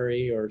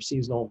temporary or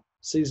seasonal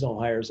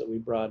hires that we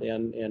brought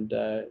in, and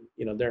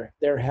you know,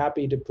 they're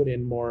happy to put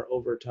in more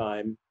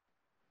overtime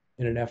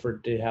in an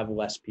effort to have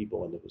less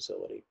people in the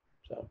facility.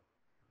 So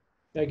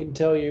I can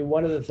tell you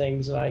one of the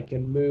things, and I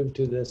can move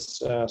to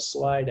this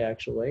slide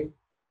actually.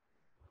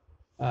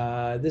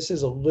 This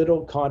is a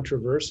little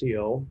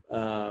controversial.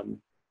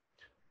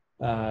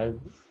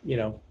 You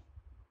know,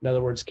 in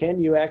other words,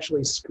 can you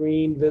actually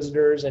screen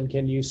visitors, and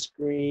can you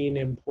screen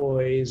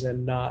employees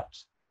and not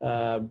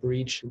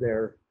breach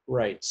their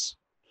rights?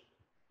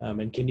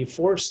 And can you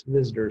force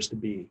visitors to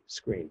be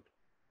screened?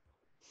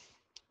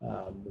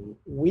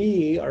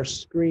 We are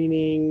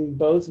screening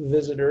both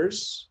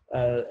visitors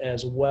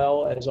as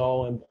well as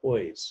all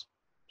employees.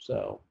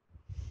 So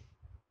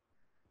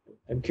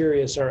I'm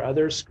curious, are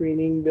others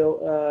screening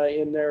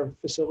in their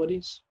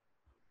facilities?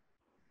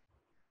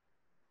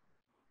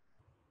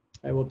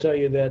 I will tell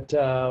you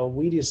that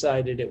we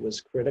decided it was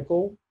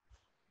critical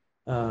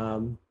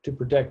to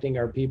protecting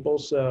our people.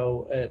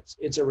 So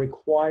it's a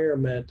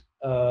requirement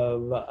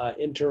of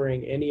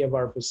entering any of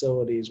our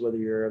facilities, whether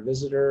you're a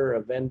visitor,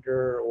 a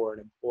vendor, or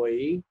an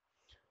employee.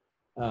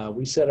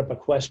 We set up a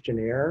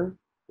questionnaire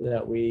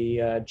that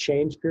we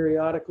change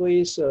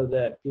periodically so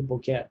that people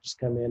can't just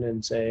come in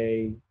and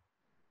say,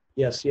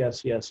 yes,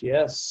 yes, yes,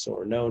 yes,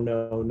 or no,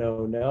 no,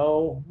 no,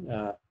 no.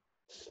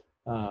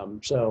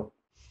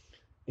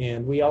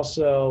 And we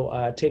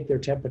also take their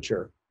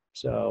temperature.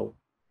 So,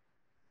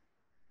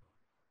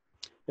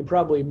 and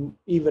probably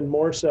even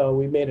more so,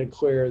 we made it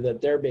clear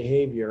that their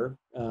behavior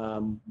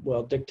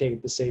will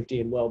dictate the safety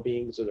and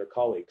well-being of their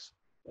colleagues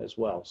as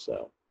well.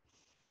 So.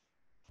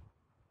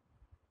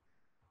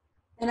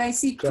 And I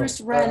see Chris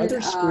Wren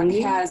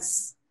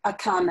has a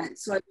comment,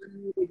 so I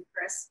muted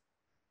Chris.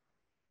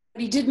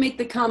 But he did make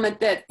the comment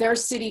that their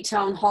city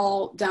town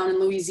hall down in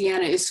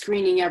Louisiana is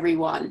screening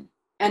everyone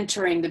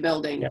entering the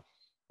building. Yep.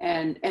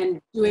 And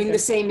doing the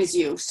same as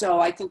you. So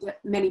I think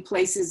that many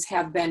places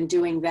have been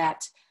doing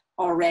that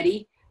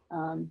already.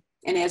 And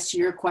as to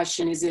your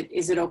question, is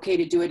it okay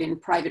to do it in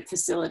private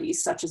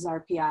facilities such as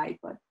RPI?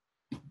 But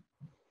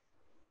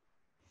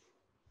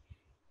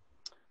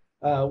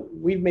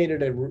we've made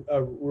it a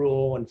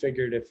rule and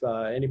figured if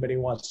anybody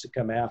wants to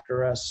come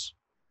after us,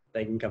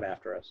 they can come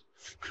after us.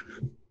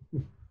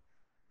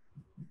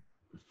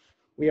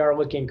 We are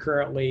looking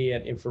currently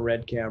at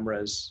infrared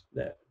cameras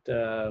that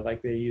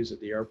like they use at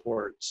the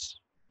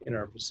airports in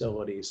our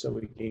facilities, so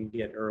we can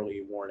get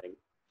early warning.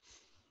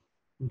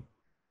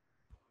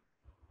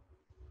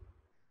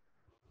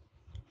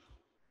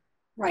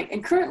 Right,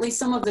 and currently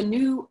some of the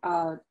new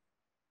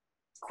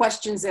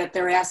questions that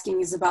they're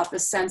asking is about the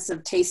sense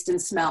of taste and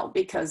smell,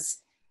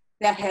 because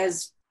that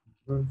has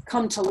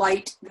come to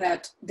light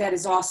that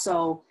is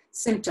also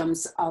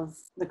symptoms of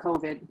the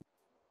COVID.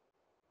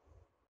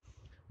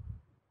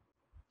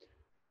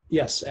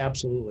 Yes,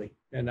 absolutely.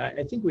 And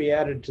I think we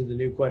added to the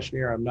new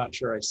questionnaire. I'm not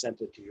sure I sent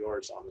it to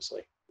yours,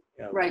 honestly.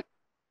 Yeah. Right.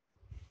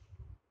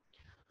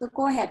 So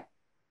go ahead.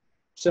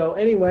 So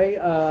anyway,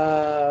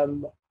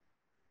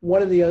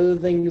 one of the other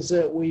things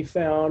that we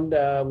found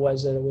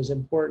was that it was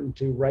important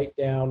to write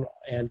down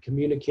and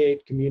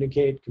communicate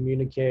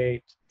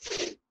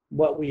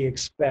what we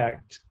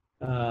expect,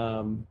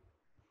 and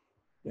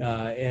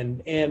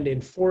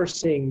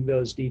enforcing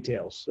those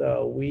details.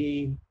 So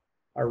we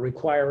are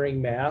requiring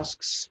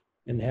masks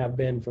and have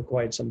been for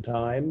quite some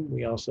time.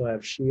 We also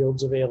have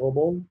shields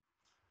available.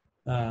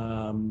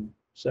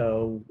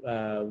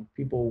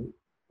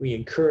 We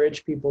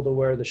encourage people to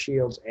wear the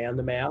shields and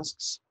the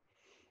masks,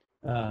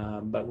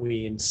 but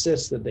we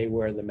insist that they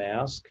wear the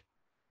mask.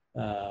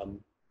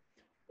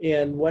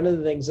 And one of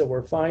the things that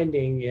we're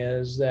finding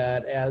is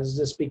that as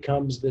this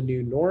becomes the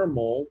new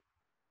normal,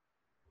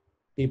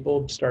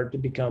 people start to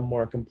become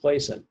more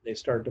complacent. They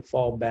start to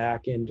fall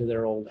back into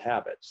their old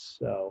habits.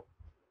 So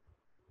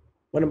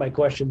one of my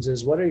questions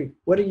is, what are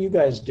you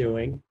guys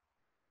doing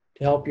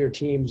to help your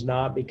teams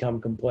not become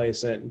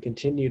complacent and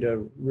continue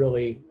to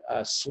really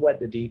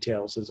sweat the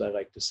details, as I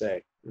like to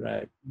say,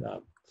 right?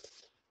 So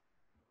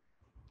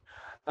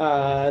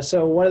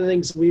one of the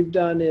things we've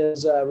done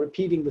is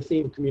repeating the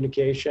theme of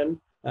communication.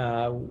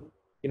 You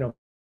know,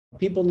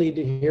 people need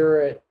to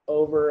hear it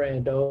over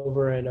and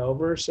over and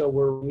over, so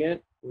we're doing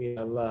it. We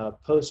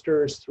have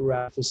posters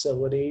throughout the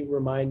facility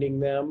reminding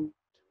them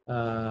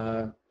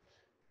of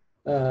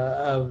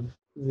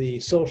the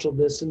social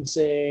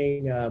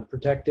distancing,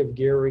 protective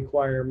gear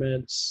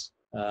requirements,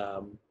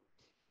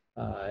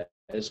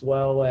 as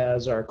well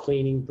as our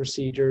cleaning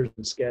procedures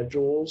and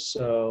schedules.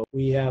 So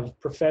we have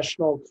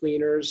professional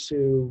cleaners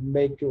who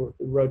make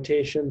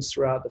rotations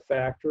throughout the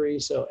factory,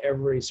 so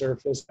every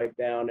surface wipe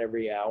down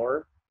every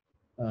hour.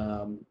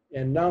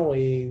 And not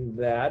only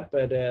that,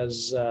 but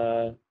as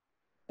the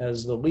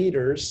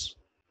leaders,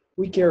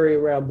 we carry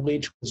around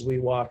bleach as we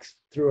walk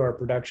through our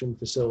production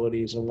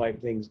facilities and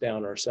wipe things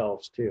down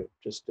ourselves too,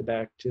 just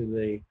back to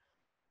the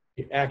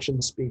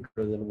action speaker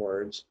than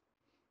words.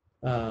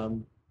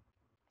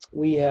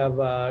 We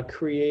have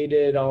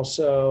created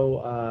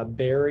also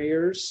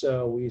barriers,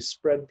 so we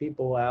spread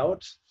people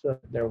out so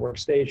their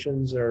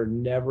workstations are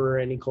never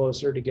any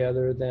closer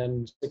together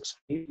than 6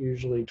 feet,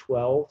 usually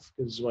 12,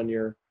 because when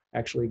you're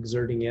actually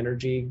exerting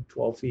energy,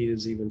 12 feet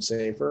is even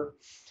safer.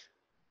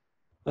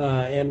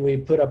 And we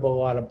put up a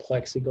lot of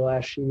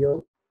plexiglass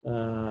shield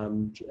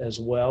as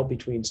well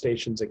between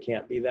stations that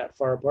can't be that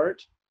far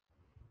apart.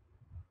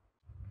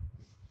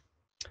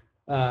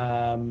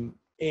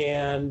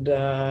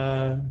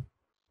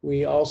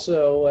 We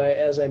also,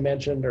 as I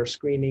mentioned, are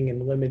screening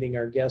and limiting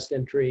our guest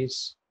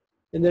entries.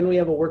 And then we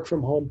have a work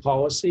from home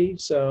policy.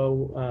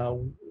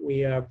 So we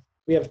have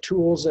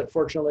tools that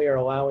fortunately are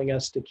allowing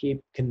us to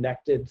keep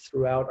connected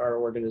throughout our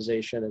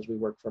organization as we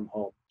work from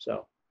home.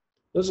 So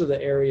those are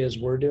the areas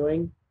we're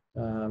doing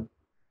on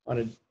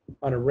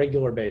a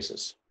regular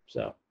basis.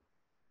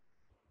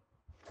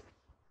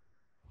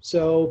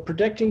 So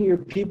protecting your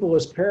people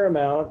is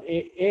paramount,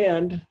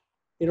 and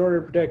in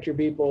order to protect your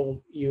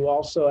people, you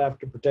also have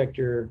to protect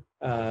your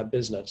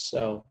business.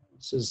 So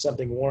this is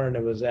something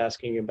Warren was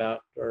asking about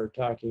or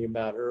talking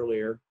about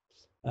earlier.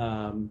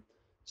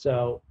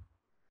 So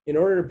in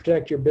order to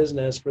protect your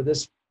business, for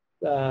this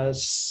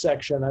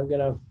section, I'm going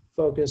to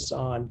focus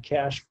on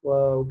cash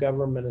flow,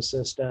 government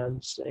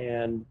assistance,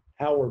 and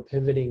how we're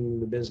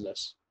pivoting the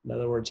business. In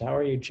other words, how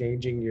are you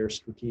changing your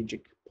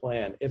strategic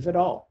plan, if at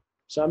all?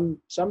 Some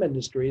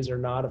industries are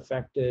not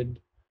affected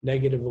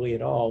negatively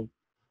at all.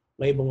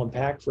 Label and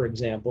pack, for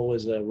example,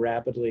 is a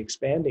rapidly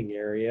expanding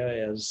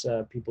area as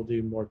people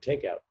do more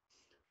takeout.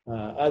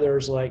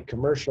 Others, like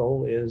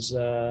commercial,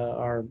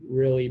 are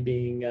really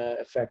being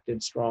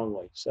affected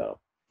strongly. So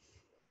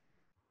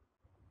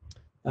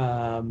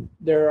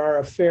there are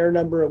a fair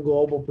number of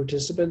global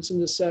participants in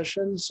this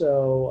session.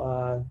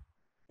 So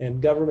and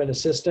government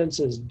assistance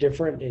is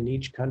different in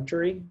each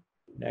country.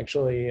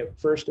 Actually, at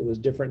first it was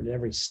different in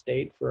every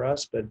state for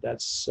us, but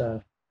that's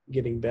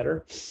getting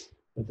better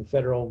with the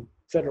federal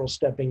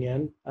stepping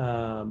in.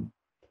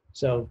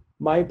 So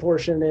my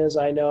portion is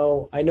I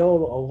know a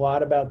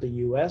lot about the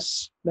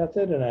U.S.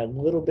 method and a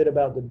little bit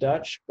about the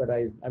Dutch, but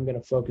I'm going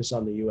to focus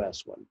on the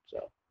U.S. one.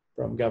 So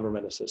from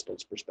government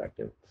assistance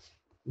perspective.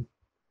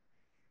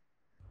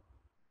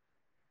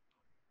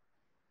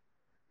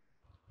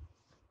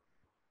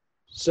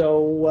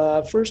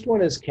 So first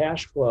one is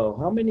cash flow.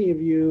 How many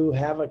of you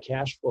have a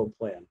cash flow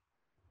plan?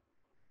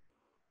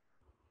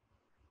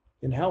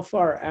 And how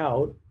far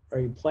out are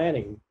you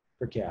planning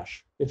for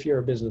cash if you're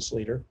a business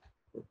leader?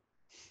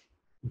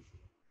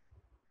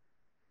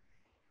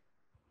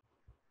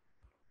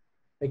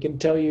 I can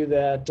tell you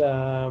that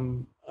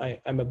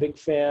I'm a big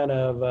fan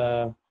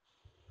of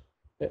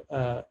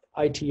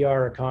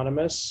ITR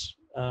economists.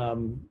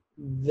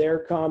 Their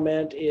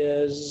comment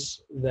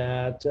is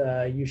that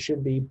you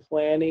should be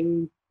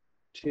planning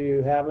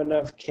to have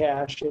enough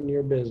cash in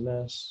your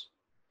business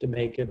to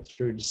make it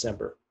through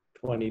December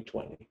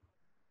 2020.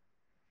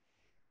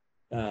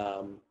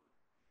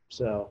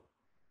 So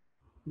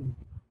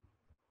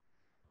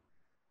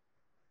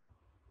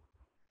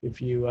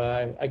if you,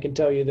 I can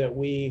tell you that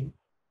we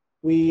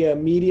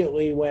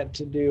immediately went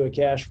to do a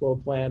cash flow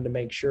plan to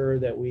make sure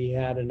that we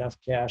had enough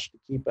cash to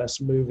keep us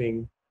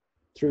moving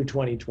through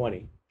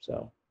 2020.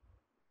 So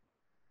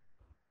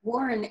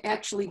Warren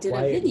actually did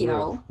a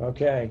video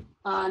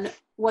on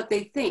what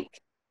they think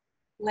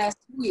last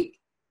week.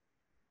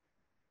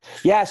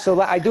 Yeah, so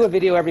I do a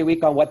video every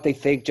week on what they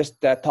think,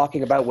 just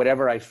talking about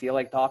whatever I feel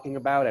like talking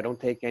about. I don't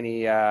take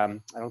any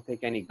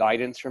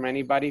guidance from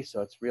anybody,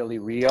 so it's really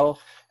real,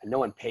 and no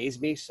one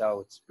pays me, so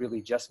it's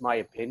really just my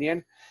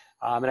opinion.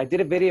 And I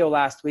did a video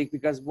last week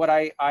because what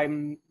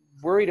I'm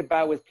worried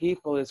about with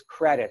people is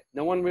credit.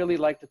 No one really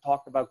liked to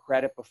talk about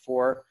credit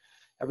before.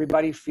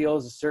 Everybody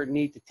feels a certain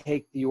need to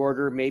take the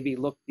order, maybe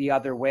look the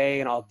other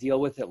way, and I'll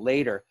deal with it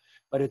later.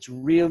 But it's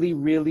really,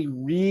 really,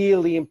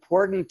 really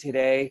important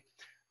today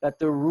that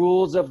the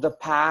rules of the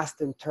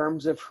past in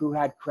terms of who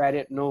had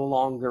credit no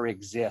longer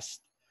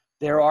exist.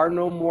 There are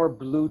no more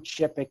blue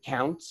chip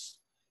accounts.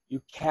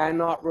 You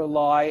cannot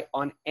rely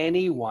on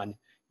anyone.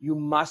 You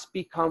must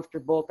be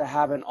comfortable to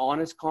have an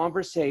honest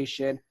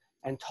conversation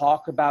and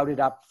talk about it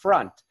up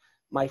front.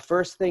 My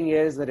first thing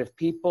is that if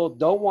people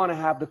don't want to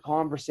have the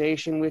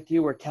conversation with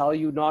you or tell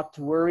you not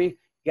to worry,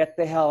 get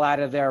the hell out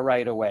of there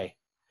right away.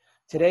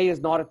 Today is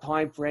not a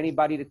time for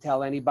anybody to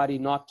tell anybody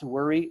not to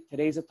worry.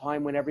 Today's a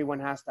time when everyone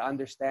has to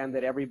understand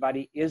that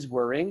everybody is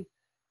worrying,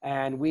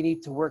 and we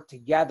need to work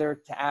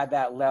together to add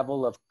that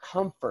level of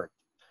comfort.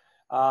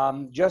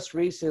 Just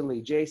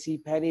recently,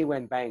 JCPenney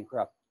went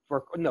bankrupt.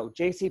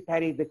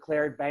 JCPenney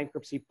declared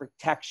bankruptcy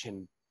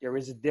protection. There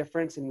is a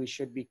difference, and we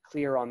should be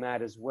clear on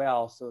that as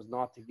well, so as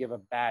not to give a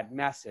bad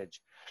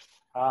message.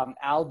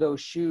 Aldo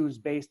Shoes,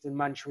 based in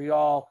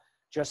Montreal,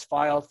 just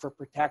filed for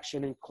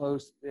protection and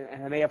closed,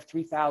 and they have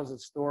 3,000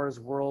 stores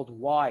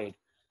worldwide.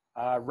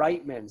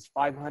 Reitman's,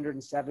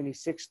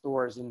 576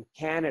 stores in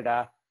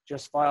Canada,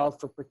 just filed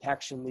for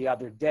protection the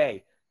other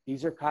day.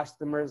 These are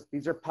customers,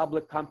 these are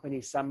public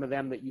companies, some of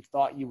them that you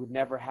thought you would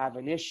never have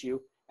an issue,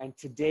 and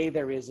today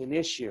there is an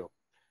issue.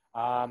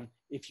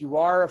 If you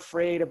are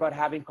afraid about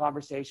having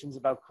conversations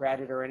about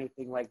credit or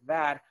anything like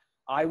that,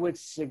 I would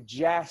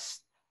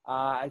suggest,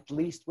 at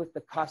least with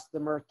the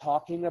customer,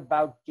 talking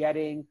about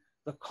getting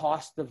the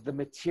cost of the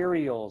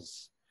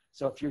materials.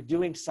 So if you're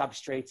doing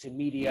substrates and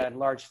media and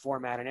large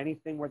format and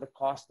anything where the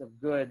cost of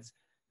goods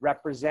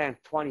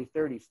represent 20,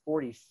 30,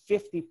 40,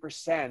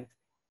 50%,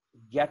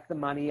 get the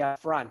money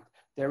up front.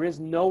 There is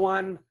no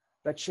one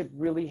that should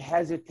really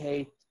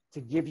hesitate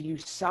to give you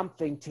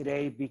something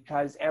today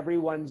because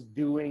everyone's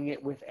doing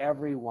it with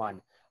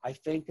everyone. I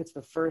think it's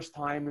the first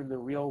time in the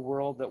real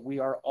world that we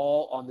are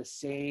all on the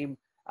same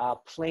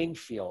playing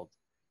field.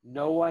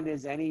 No one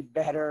is any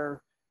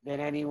better than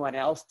anyone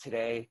else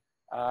today.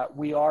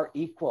 We are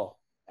equal.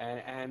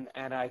 And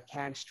I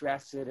can't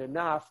stress it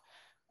enough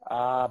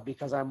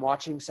because I'm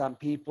watching some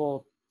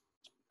people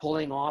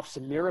pulling off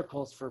some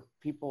miracles for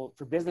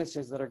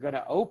businesses that are going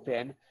to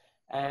open.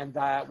 And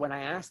when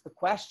I asked the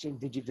question,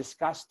 did you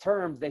discuss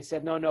terms? They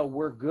said, no,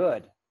 we're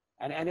good.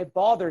 And it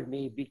bothered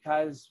me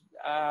because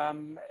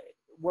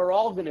we're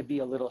all going to be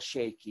a little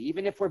shaky.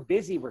 Even if we're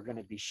busy, we're going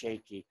to be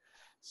shaky.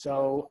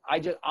 So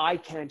I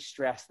can't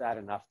stress that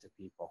enough to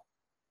people.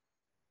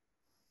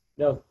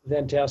 No,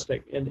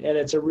 fantastic. And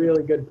it's a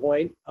really good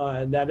point.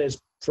 And that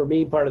is, for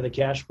me, part of the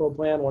cash flow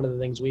plan. One of the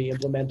things we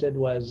implemented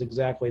was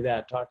exactly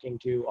that, talking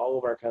to all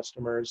of our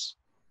customers,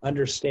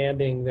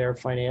 understanding their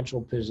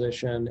financial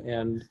position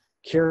and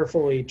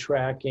carefully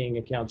tracking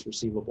accounts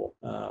receivable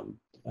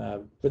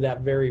for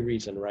that very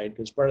reason, right?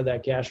 Because part of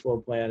that cash flow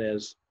plan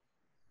is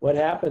what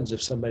happens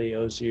if somebody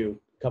owes you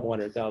a couple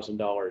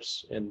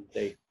 $100,000 and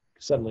they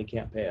suddenly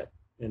can't pay it.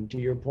 And to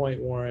your point,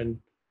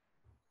 Warren,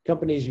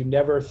 companies you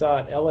never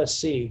thought,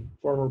 LSC,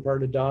 former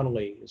part of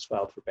Donnelly, is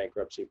filed for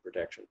bankruptcy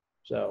protection.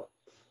 So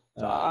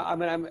I'm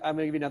gonna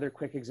give you another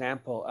quick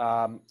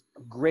example.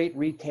 Great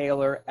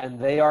retailer, and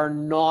they are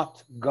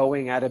not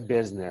going out of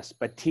business.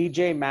 But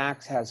TJ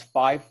Maxx has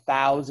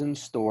 5,000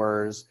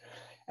 stores,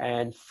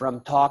 and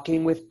from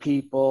talking with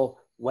people,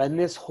 when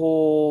this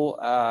whole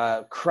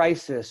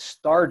crisis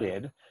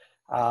started,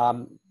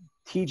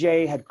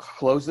 TJ had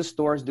closed the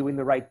stores, doing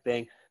the right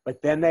thing.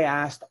 But then they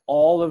asked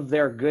all of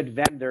their good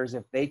vendors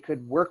if they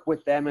could work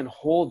with them and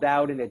hold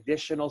out an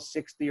additional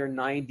 60 or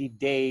 90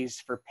 days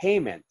for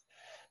payment.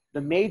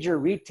 The major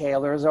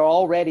retailers are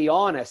already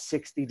on a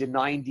 60 to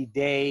 90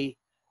 day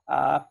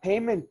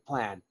payment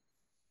plan.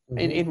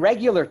 In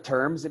regular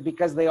terms,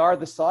 because they are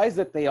the size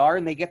that they are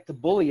and they get to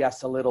bully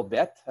us a little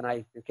bit. And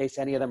in case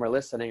any of them are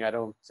listening, I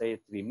don't say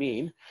it to be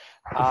mean,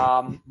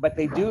 but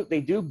they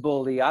do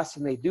bully us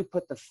and they do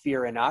put the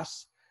fear in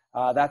us.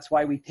 That's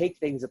why we take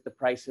things at the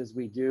prices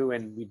we do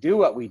and we do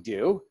what we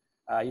do,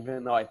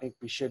 even though I think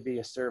we should be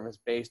a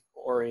service-based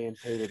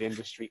orientated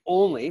industry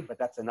only, but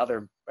that's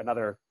another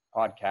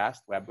podcast,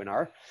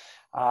 webinar.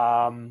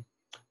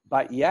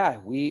 But yeah,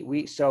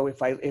 so if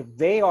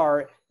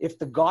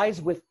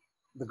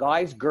the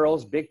guys,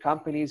 girls, big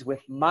companies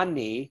with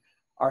money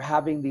are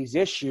having these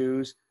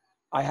issues,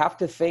 I have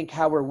to think,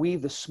 how are we,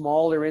 the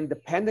smaller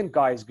independent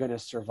guys, going to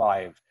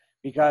survive?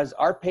 Because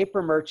our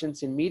paper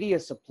merchants and media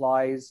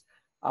supplies,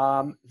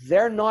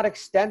 they're not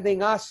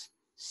extending us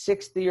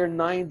 60 or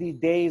 90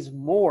 days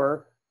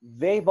more.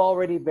 They've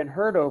already been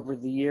hurt over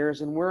the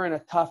years, and we're in a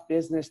tough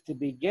business to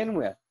begin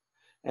with.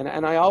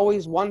 And I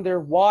always wonder,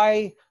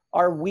 why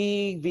are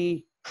we,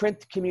 the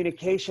print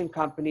communication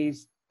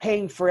companies,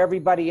 paying for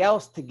everybody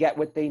else to get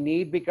what they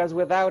need? Because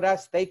without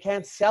us, they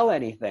can't sell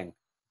anything.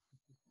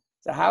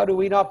 So how do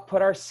we not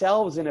put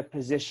ourselves in a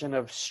position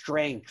of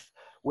strength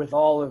with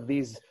all of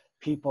these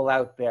people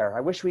out there? I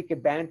wish we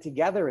could band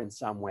together in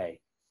some way.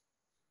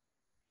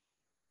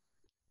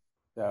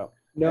 So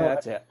no,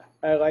 that's it.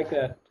 I like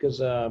that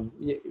because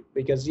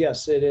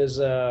yes, it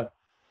is.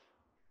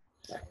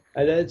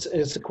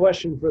 It's a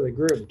question for the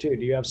group too.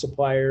 Do you have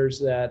suppliers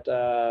that,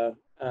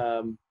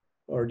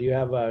 or do you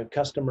have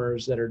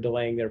customers that are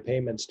delaying their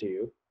payments to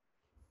you?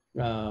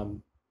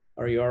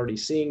 Are you already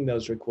seeing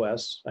those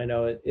requests? I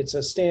know it's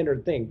a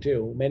standard thing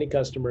too. Many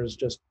customers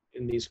just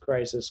in these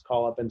crises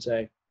call up and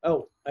say,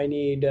 "Oh, I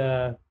need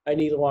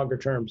longer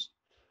terms."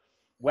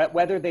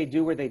 Whether they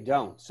do or they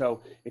don't.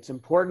 So it's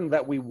important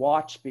that we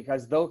watch,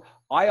 because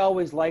I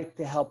always like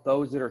to help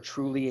those that are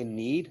truly in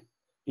need,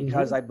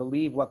 because I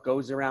believe what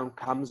goes around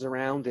comes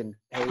around, and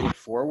pay it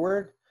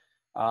forward.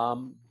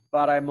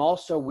 But I'm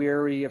also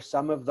weary of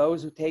some of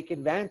those who take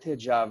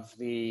advantage of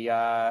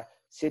the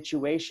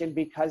situation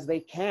because they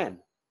can.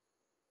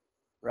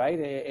 Right?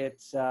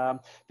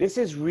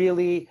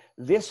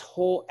 This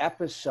whole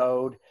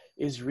episode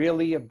is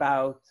really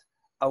about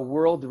a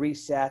world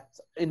reset,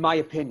 in my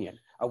opinion.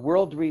 A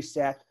world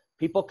reset,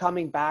 people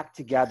coming back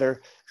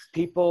together,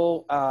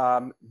 people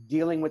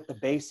dealing with the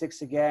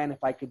basics again.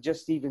 If I could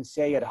just even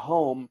say at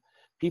home,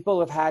 people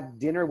have had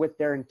dinner with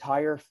their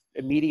entire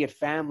immediate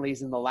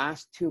families in the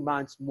last 2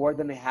 months more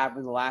than they have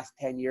in the last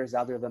 10 years,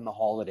 other than the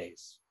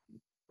holidays,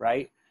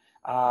 right?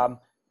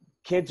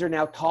 Kids are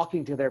now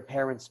talking to their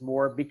parents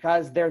more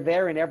because they're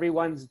there, and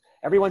everyone's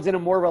in a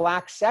more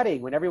relaxed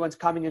setting. When everyone's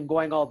coming and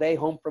going all day,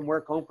 home from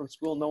work, home from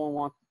school, no one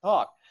wants to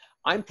talk.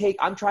 I'm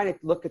trying to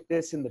look at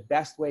this in the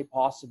best way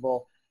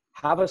possible.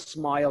 Have a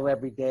smile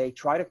every day.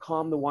 Try to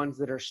calm the ones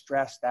that are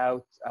stressed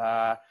out.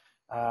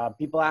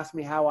 People ask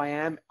me how I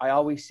am. I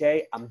always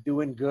say, I'm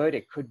doing good.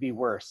 It could be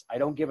worse. I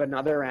don't give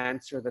another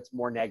answer that's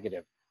more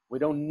negative. We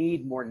don't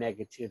need more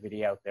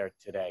negativity out there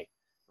today,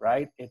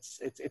 right?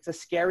 It's a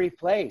scary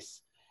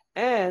place.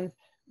 And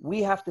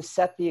we have to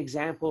set the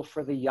example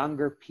for the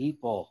younger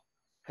people,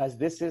 because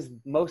this is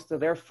most of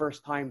their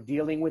first time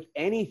dealing with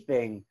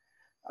anything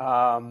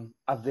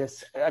of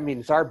this. I mean,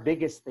 it's our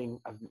biggest thing.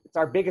 It's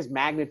our biggest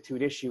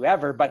magnitude issue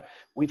ever, but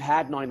we've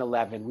had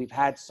 9/11, we've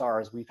had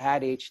SARS, we've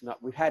had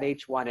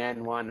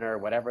H1N1 or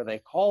whatever they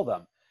call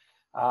them.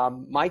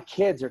 My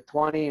kids are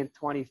 20 and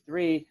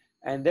 23,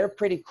 and they're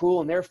pretty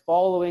cool and they're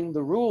following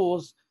the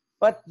rules,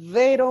 but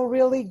they don't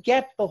really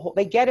get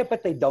they get it,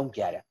 but they don't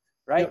get it,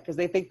 right? Because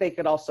they think they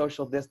could all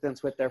social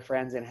distance with their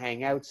friends and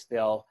hang out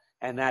still,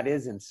 and that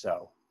isn't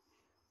so.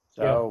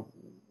 So,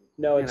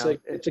 no,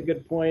 it's a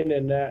good point,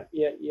 and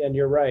and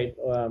you're right.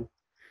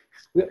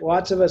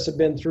 Lots of us have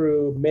been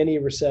through many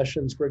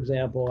recessions. For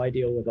example, I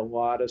deal with a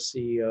lot of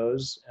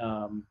CEOs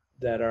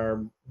that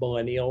are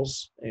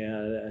millennials,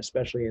 and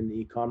especially in the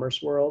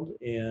e-commerce world,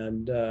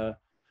 and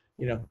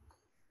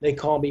they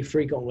call me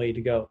frequently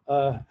to go,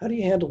 how do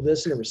you handle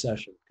this in a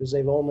recession? Because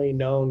they've only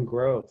known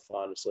growth,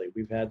 honestly.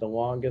 We've had the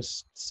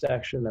longest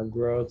section of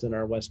growth in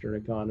our Western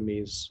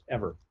economies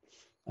ever.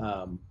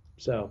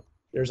 So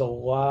there's a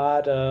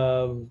lot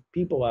of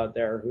people out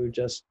there who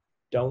just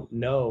don't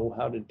know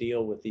how to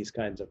deal with these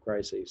kinds of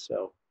crises.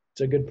 So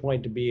it's a good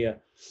point to be a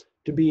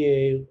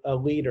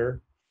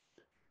leader.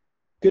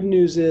 Good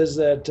news is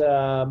that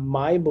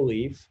my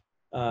belief,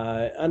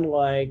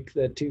 unlike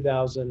the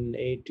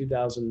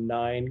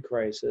 2008-2009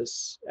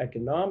 crisis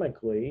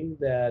economically,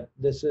 that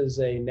this is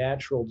a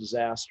natural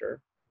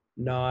disaster,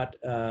 not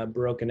a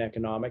broken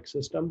economic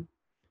system.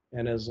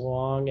 And as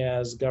long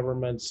as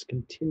governments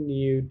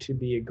continue to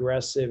be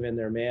aggressive in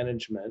their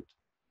management,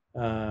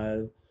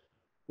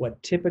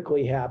 what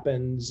typically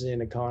happens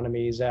in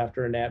economies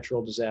after a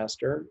natural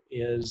disaster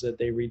is that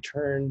they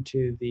return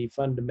to the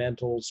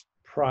fundamentals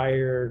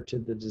prior to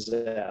the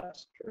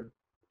disaster.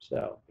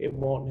 So it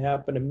won't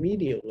happen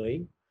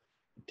immediately.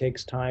 It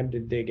takes time to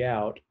dig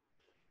out.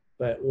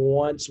 But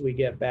once we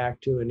get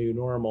back to a new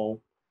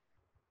normal,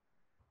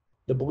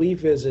 the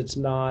belief is it's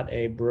not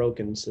a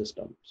broken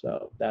system.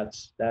 So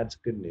that's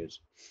good news.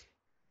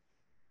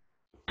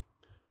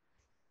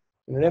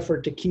 In an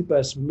effort to keep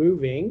us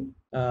moving,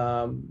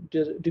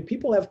 do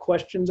people have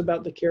questions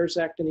about the CARES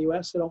Act in the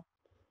US at all?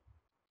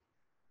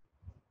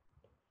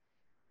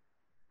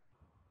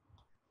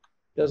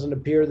 Doesn't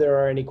appear there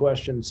are any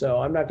questions,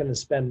 so I'm not going to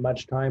spend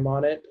much time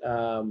on it.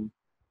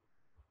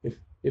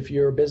 If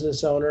you're a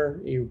business owner,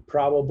 you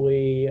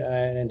probably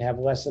and have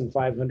less than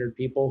 500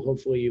 people,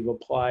 hopefully you've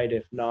applied.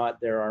 If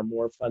not, there are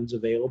more funds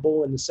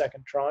available in the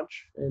second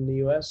tranche in the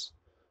US.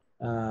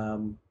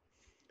 And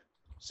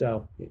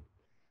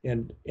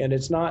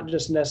it's not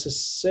just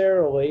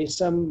necessarily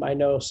I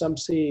know some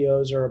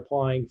CEOs are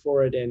applying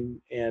for it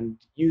and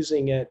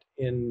using it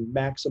in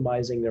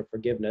maximizing their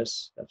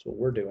forgiveness. That's what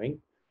we're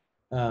doing.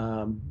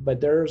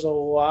 But there's a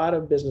lot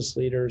of business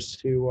leaders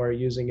who are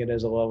using it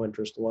as a low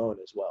interest loan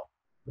as well.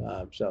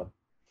 So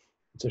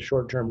it's a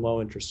short-term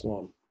low interest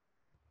loan.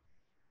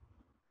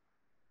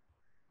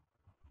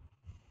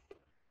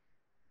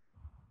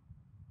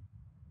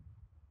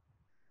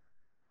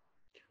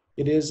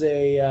 It is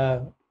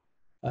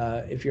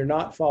if you're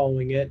not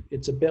following it,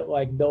 it's a bit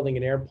like building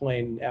an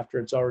airplane after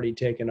it's already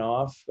taken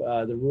off.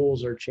 The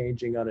rules are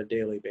changing on a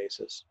daily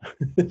basis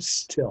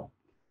still,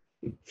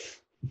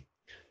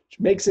 which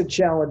makes it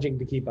challenging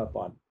to keep up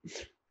on.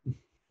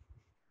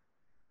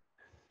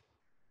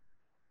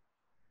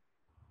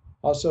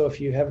 Also, if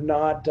you have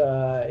not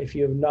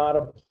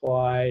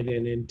applied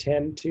and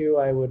intend to,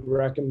 I would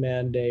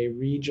recommend a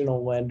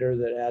regional lender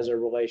that has a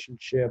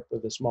relationship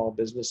with a small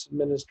business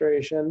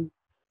administration.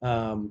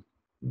 The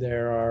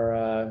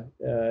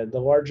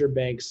larger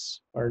banks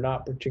are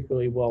not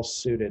particularly well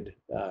suited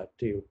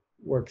to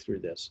work through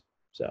this.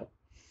 So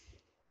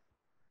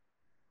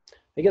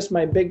I guess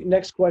my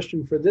next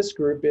question for this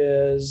group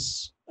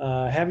is,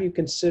 have you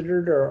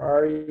considered or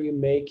are you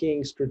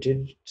making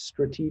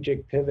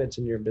strategic pivots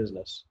in your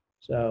business?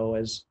 So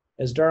as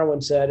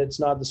Darwin said, it's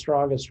not the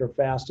strongest or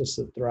fastest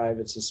that thrive,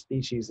 it's the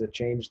species that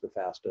change the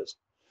fastest.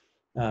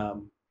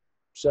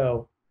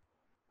 So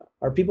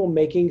are people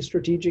making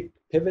strategic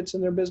pivots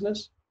in their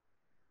business?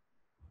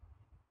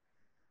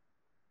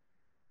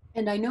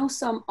 And I know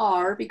some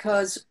are,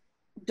 because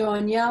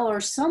Danielle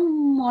or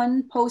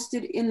someone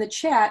posted in the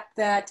chat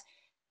that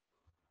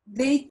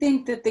they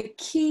think that the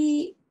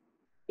key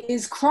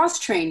is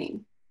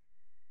cross-training.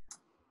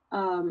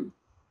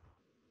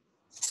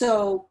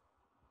 So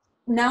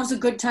now's a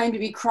good time to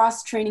be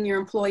cross-training your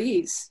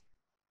employees.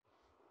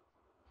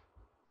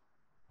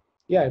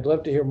 Yeah, I'd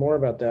love to hear more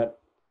about that.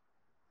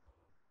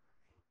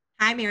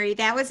 Hi, Mary.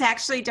 That was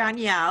actually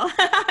Danielle.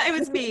 It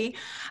was me.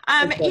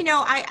 You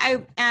know,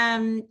 I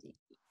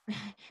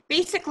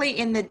basically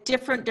in the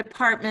different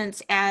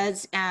departments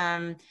as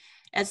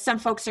as some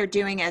folks are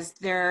doing, as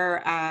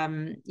they're,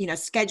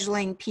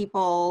 scheduling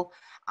people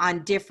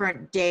on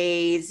different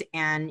days,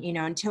 and,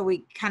 until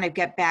we kind of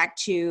get back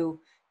to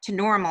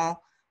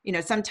normal,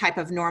 some type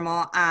of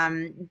normal,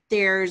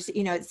 there's,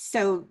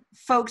 so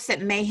folks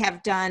that may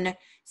have done,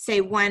 say,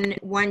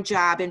 one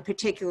job in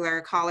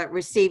particular, call it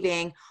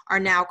receiving, are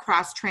now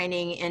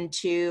cross-training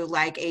into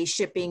like a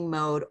shipping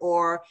mode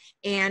or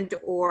into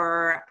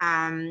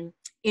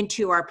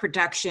our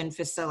production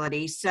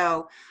facility.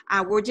 So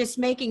we're just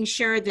making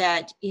sure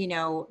that,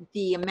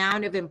 the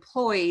amount of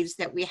employees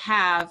that we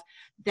have,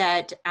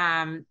 that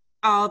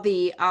all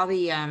the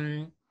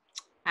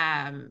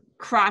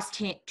cross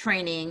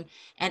training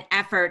and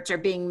efforts are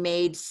being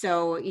made.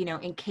 So,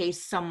 in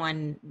case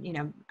someone,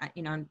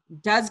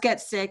 does get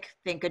sick,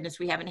 thank goodness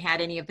we haven't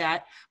had any of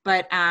that,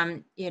 but,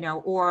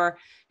 or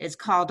is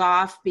called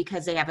off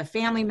because they have a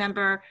family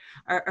member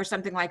or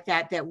something like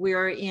that, that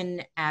we're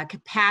in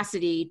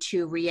capacity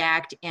to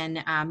react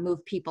and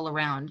move people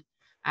around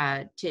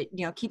to,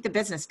 keep the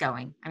business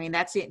going. I mean,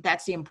 that's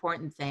the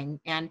important thing.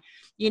 And,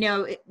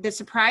 the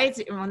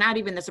surprise, well, not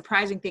even the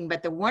surprising thing,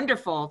 but the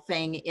wonderful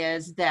thing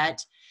is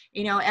that,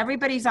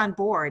 everybody's on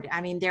board.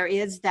 I mean, there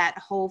is that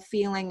whole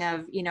feeling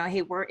of,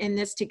 hey, we're in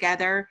this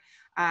together.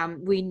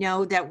 We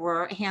know that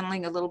we're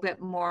handling a little bit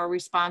more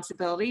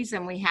responsibilities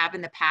than we have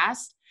in the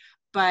past,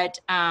 but,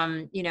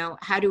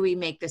 how do we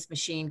make this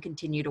machine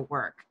continue to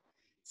work?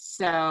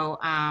 So,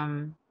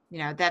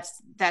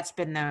 that's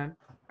been a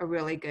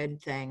really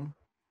good thing.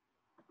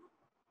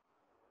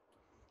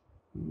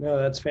 No,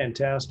 that's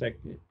fantastic.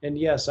 And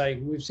yes,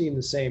 we've seen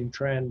the same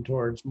trend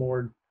towards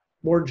more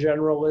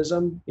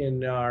generalism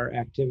in our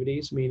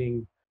activities,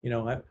 meaning,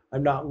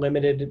 I'm not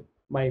limited,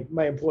 my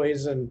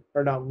employees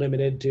are not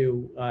limited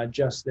to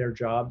just their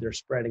job. They're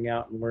spreading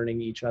out and learning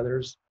each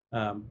other's.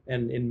 And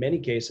in many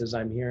cases,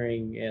 I'm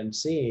hearing and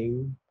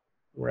seeing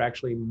we're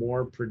actually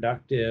more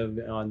productive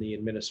on the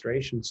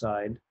administration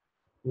side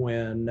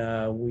when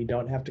we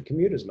don't have to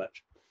commute as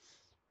much.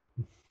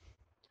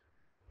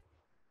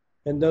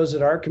 And those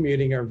that are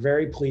commuting are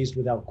very pleased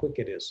with how quick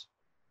it is.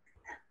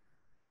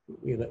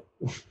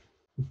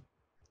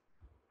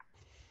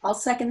 I'll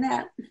second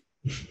that.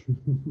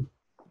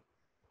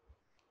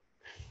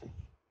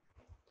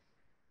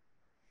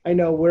 I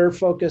know we're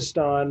focused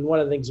on one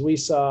of the things we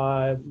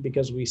saw,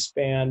 because we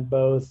span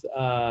both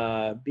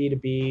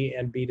B2B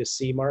and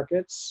B2C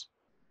markets.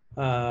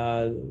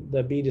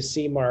 The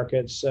B2C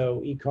market,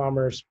 so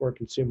e-commerce for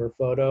consumer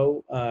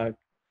photo,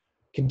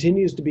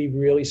 continues to be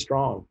really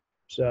strong.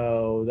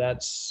 So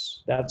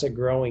that's a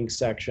growing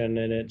section,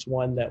 and it's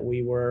one that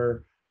we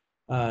were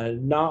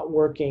not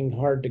working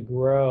hard to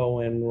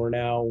grow, and we're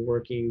now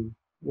working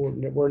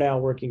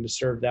to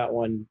serve that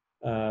one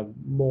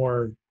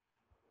more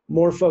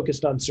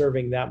focused on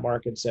serving that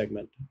market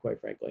segment,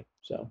 quite frankly.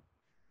 So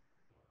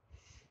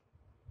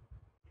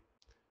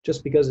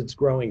just because it's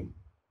growing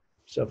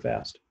so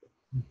fast.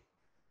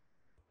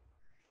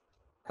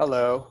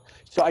 Hello.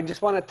 So I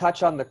just want to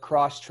touch on the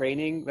cross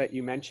training that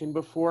you mentioned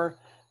before.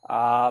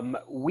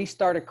 We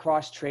started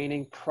cross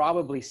training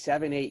probably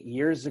 7-8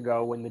 years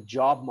ago when the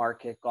job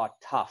market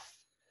got tough,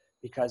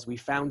 because we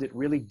found it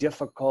really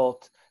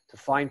difficult to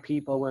find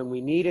people when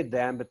we needed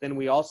them. But then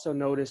we also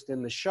noticed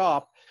in the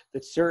shop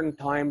that certain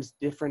times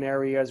different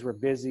areas were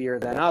busier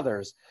than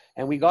others.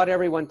 And we got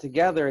everyone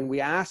together and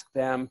we asked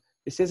them,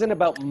 this isn't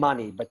about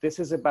money, but this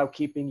is about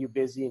keeping you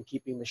busy and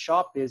keeping the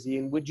shop busy.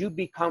 And would you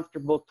be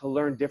comfortable to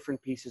learn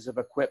different pieces of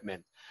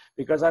equipment?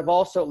 Because I've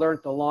also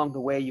learned along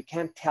the way, you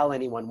can't tell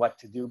anyone what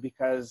to do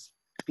because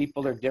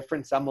people are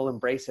different. Some will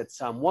embrace it,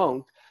 some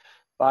won't.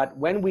 But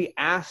when we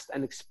asked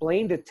and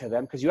explained it to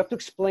them, because you have to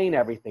explain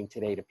everything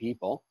today to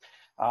people,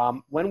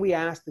 when we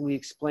asked and we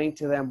explained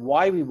to them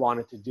why we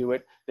wanted to do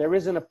it, there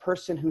isn't a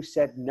person who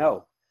said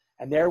no.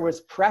 And there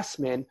was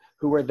pressmen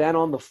who were then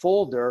on the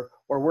folder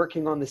or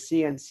working on the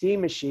CNC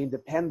machine,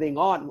 depending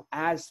on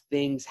as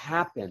things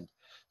happened.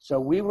 So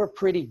we were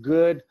pretty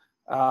good,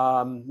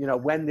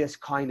 when this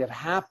kind of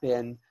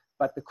happened.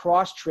 But the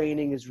cross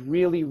training is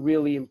really,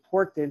 really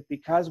important,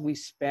 because we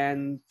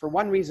spend, for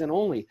one reason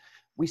only,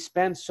 we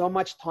spend so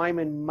much time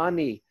and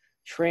money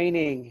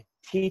training,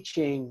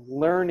 teaching,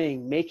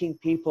 learning, making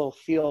people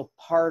feel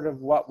part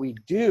of what we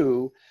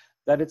do,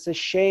 that it's a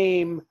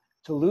shame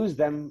to lose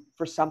them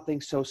for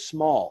something so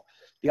small.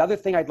 The other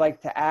thing I'd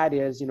like to add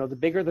is, the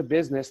bigger the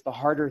business, the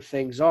harder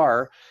things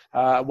are.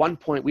 At one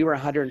point, we were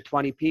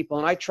 120 people,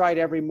 and I tried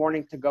every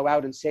morning to go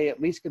out and say at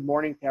least good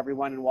morning to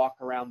everyone and walk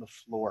around the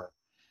floor.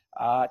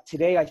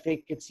 Today, I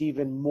think it's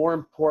even more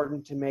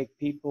important to make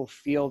people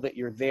feel that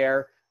you're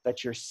there,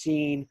 that you're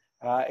seen.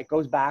 It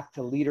goes back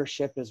to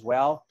leadership as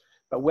well.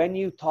 But when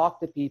you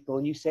talk to people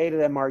and you say to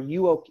them, are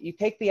you okay? You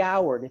take the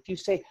hour, and if you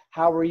say,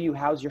 how are you?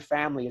 How's your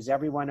family? Is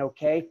everyone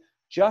okay?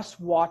 Just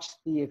watch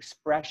the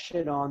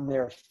expression on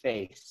their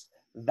face.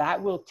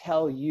 That will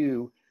tell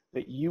you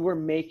that you are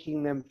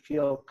making them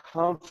feel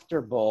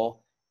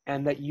comfortable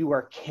and that you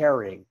are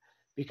caring.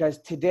 Because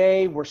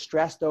today we're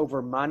stressed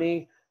over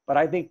money, but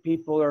I think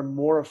people are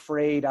more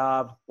afraid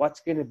of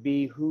what's going to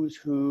be, who's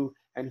who,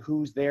 and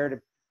who's there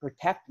to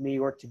protect me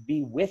or to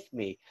be with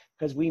me,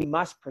 because we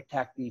must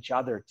protect each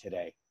other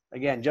today.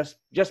 Again,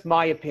 just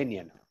my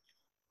opinion.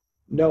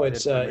 No,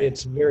 it's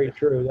very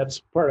true. That's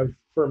part of,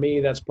 for me,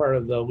 that's part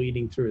of the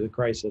leading through the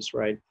crisis,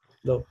 right?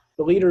 The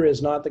leader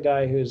is not the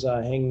guy who's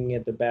hanging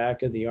at the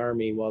back of the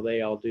army while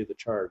they all do the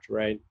charge,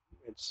 right?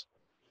 It's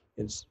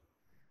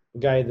the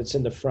guy that's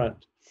in the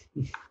front.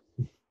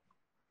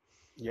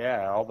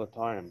 Yeah, all the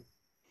time.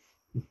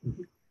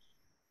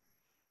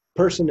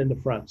 Person in the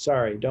front.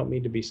 Sorry, don't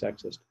mean to be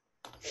sexist.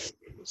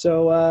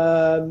 So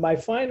my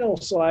final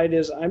slide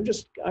is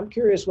I'm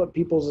curious what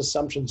people's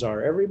assumptions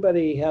are.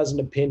 Everybody has an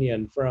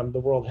opinion, from the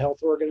World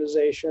Health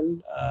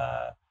Organization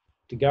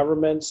to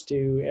governments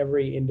to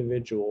every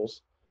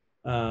individual's.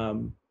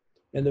 And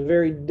the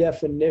very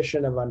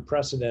definition of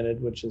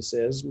unprecedented, which this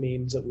is,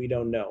 means that we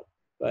don't know.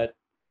 But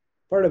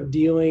part of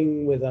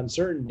dealing with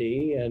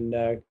uncertainty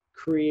and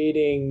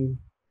creating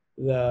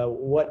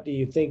what do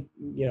you think,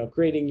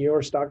 creating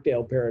your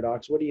Stockdale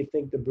paradox, what do you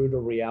think the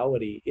brutal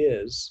reality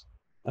is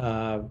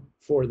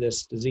for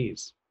this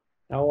disease?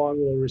 How long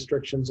will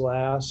restrictions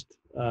last?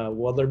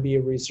 Will there be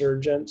a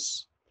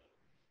resurgence?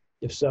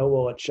 If so,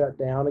 will it shut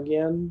down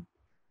again?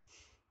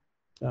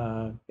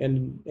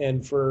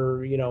 And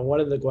for, one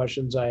of the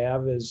questions I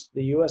have is,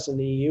 the US and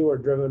the EU are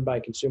driven by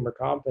consumer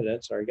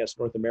confidence, or I guess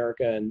North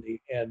America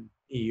and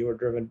EU are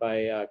driven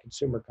by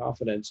consumer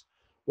confidence.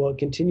 Will it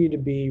continue to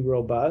be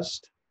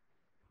robust,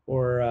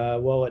 or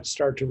will it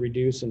start to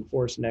reduce and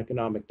force an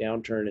economic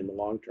downturn in the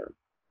long term?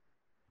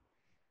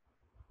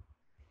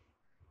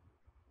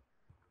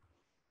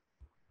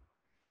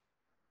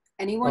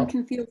 Anyone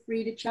can feel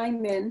free to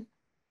chime in.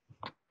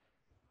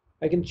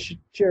 I can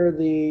share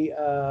the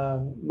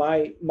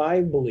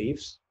my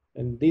beliefs,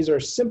 and these are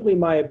simply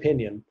my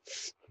opinion,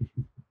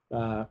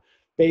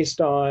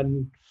 based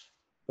on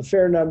a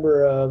fair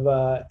number of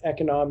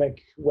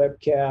economic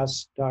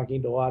webcasts,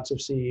 talking to lots of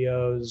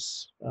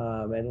CEOs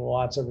and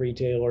lots of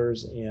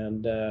retailers,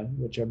 and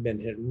which have been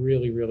hit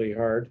really, really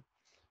hard,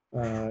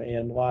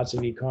 and lots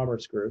of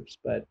e-commerce groups.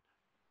 But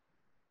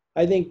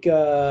I think, in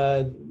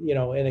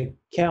a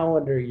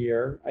calendar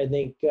year, I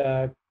think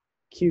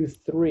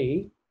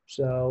Q3,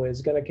 so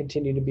is going to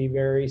continue to be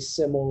very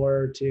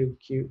similar to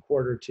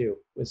quarter two,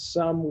 with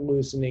some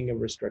loosening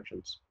of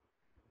restrictions.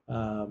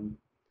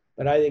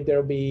 But I think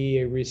there'll be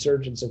a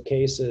resurgence of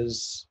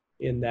cases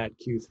in that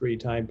Q3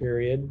 time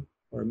period,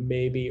 or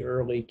maybe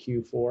early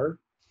Q4,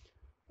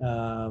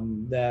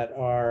 that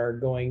are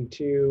going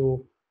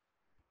to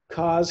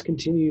cause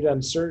continued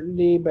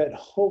uncertainty, but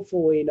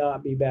hopefully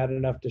not be bad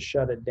enough to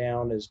shut it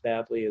down as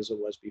badly as it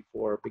was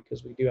before,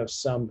 because we do have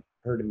some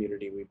herd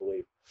immunity, we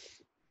believe.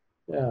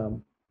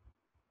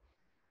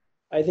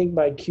 I think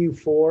by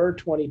Q4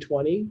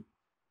 2020,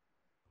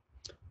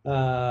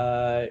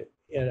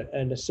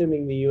 and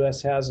assuming the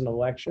US has an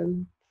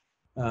election,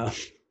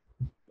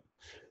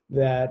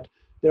 that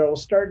there will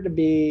start to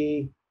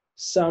be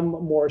some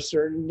more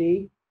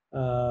certainty.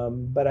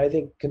 But I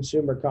think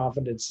consumer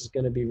confidence is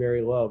going to be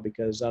very low,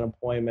 because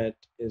unemployment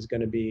is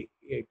going to be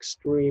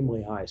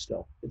extremely high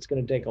still. It's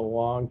going to take a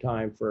long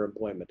time for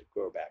employment to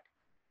grow back.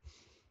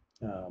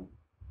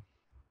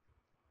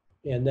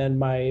 And then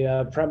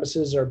my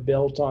premises are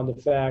built on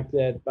the fact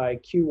that by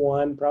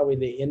Q1, probably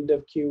the end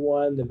of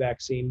Q1, the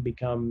vaccine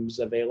becomes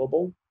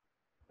available.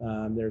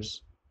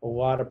 There's a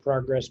lot of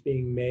progress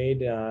being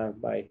made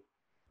by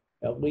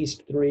at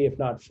least 3, if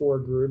not 4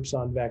 groups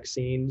on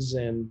vaccines,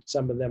 and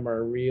some of them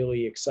are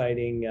really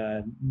exciting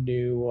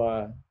new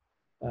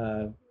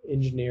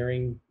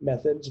engineering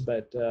methods,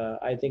 but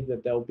I think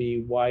that they'll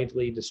be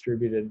widely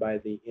distributed by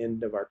the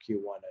end of our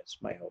Q1, is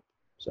my hope.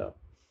 So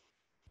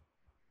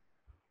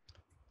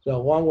a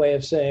long way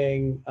of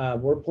saying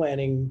we're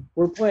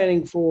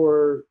planning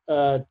for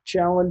a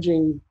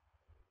challenging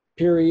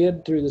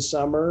period through the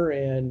summer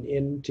and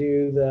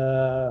into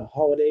the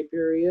holiday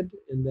period,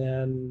 and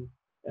then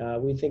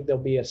we think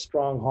there'll be a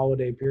strong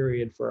holiday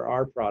period for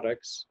our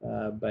products,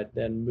 but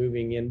then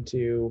moving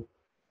into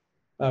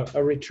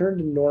a return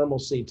to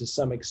normalcy to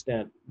some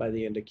extent by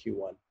the end of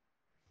Q1.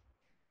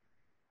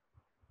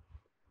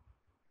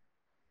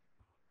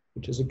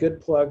 Which is a good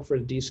plug for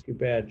the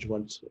Dscoop Edge,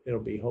 once it'll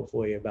be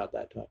hopefully about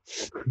that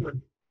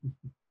time.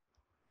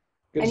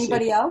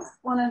 Anybody else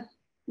want to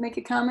make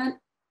a comment?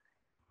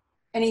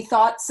 Any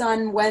thoughts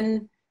on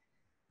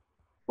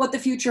what the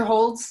future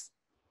holds?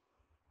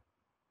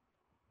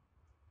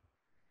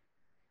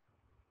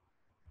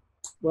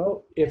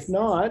 Well, if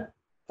not,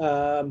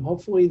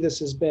 hopefully this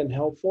has been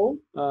helpful.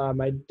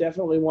 I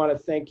definitely want to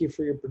thank you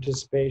for your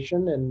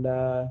participation,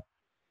 and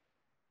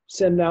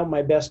send out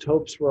my best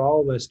hopes for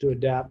all of us to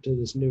adapt to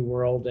this new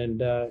world, and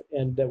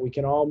that we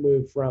can all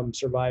move from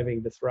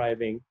surviving to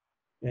thriving,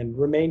 and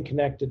remain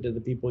connected to the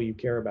people you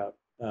care about,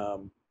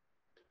 and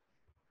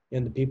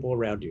the people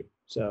around you.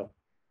 So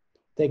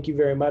thank you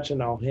very much,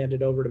 and I'll hand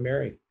it over to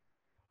Mary.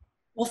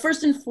 Well,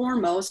 first and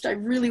foremost, I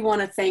really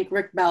want to thank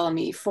Rick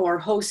Bellamy for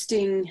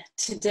hosting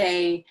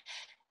today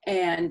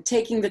and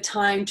taking the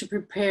time to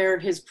prepare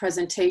his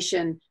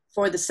presentation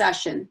for the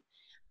session.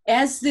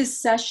 As this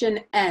session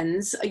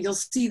ends, you'll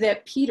see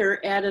that Peter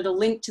added a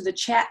link to the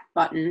chat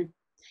button.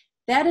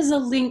 That is a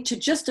link to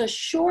just a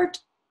short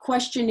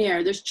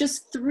questionnaire. There's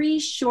just 3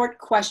 short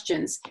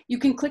questions. You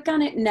can click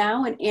on it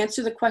now and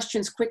answer the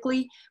questions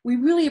quickly. We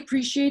really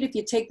appreciate if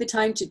you take the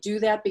time to do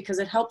that because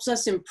it helps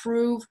us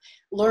improve,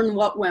 learn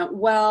what went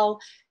well,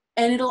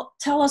 and it'll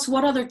tell us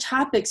what other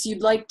topics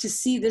you'd like to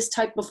see this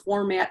type of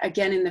format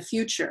again in the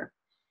future.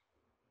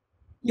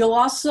 You'll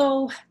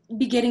also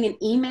be getting an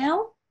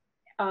email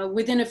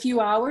within a few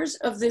hours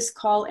of this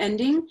call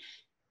ending.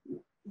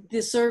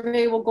 The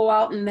survey will go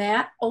out in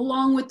that,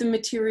 along with the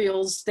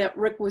materials that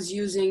Rick was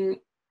using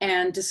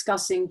and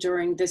discussing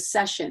during this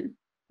session.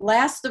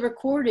 Last, the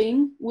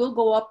recording will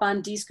go up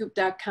on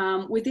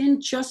dscoop.com within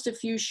just a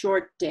few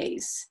short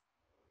days.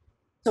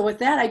 So with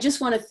that, I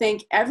just want to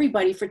thank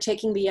everybody for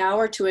taking the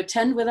hour to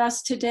attend with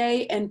us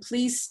today, and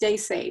please stay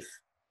safe.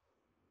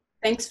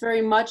 Thanks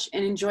very much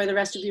and enjoy the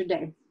rest of your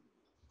day.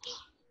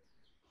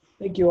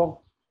 Thank you all.